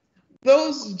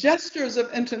those gestures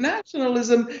of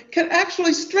internationalism can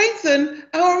actually strengthen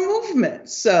our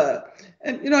movements.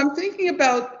 And I'm thinking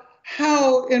about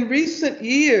how in recent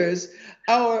years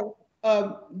our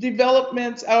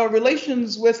developments, our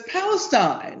relations with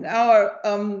Palestine, our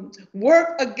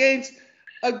work against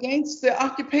the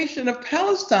occupation of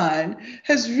Palestine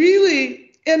has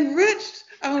really enriched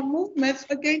our movements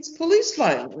against police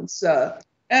violence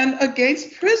and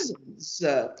against prisons.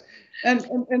 And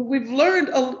we've learned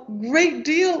a great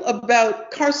deal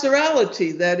about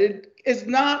carcerality, that it is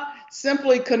not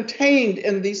simply contained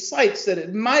in these sites, that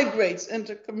it migrates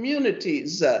into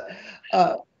communities.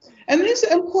 And these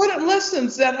are important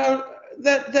lessons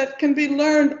that can be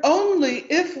learned only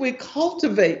if we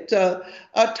cultivate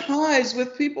ties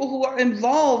with people who are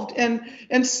involved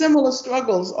in similar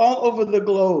struggles all over the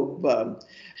globe.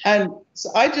 And so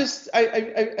I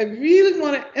really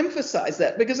want to emphasize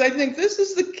that, because I think this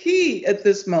is the key at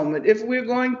this moment. If we're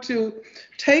going to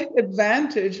take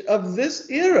advantage of this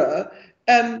era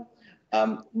and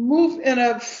move in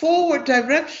a forward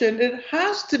direction, it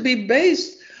has to be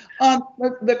based on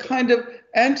the kind of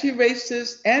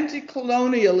anti-racist,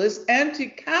 anti-colonialist,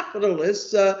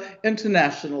 anti-capitalist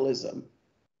internationalism.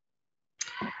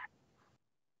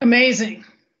 Amazing.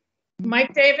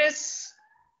 Mike Davis,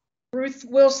 Ruth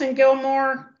Wilson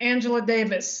Gilmore, Angela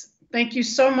Davis, thank you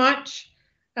so much.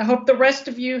 I hope the rest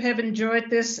of you have enjoyed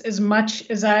this as much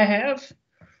as I have.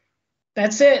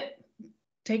 That's it.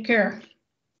 Take care.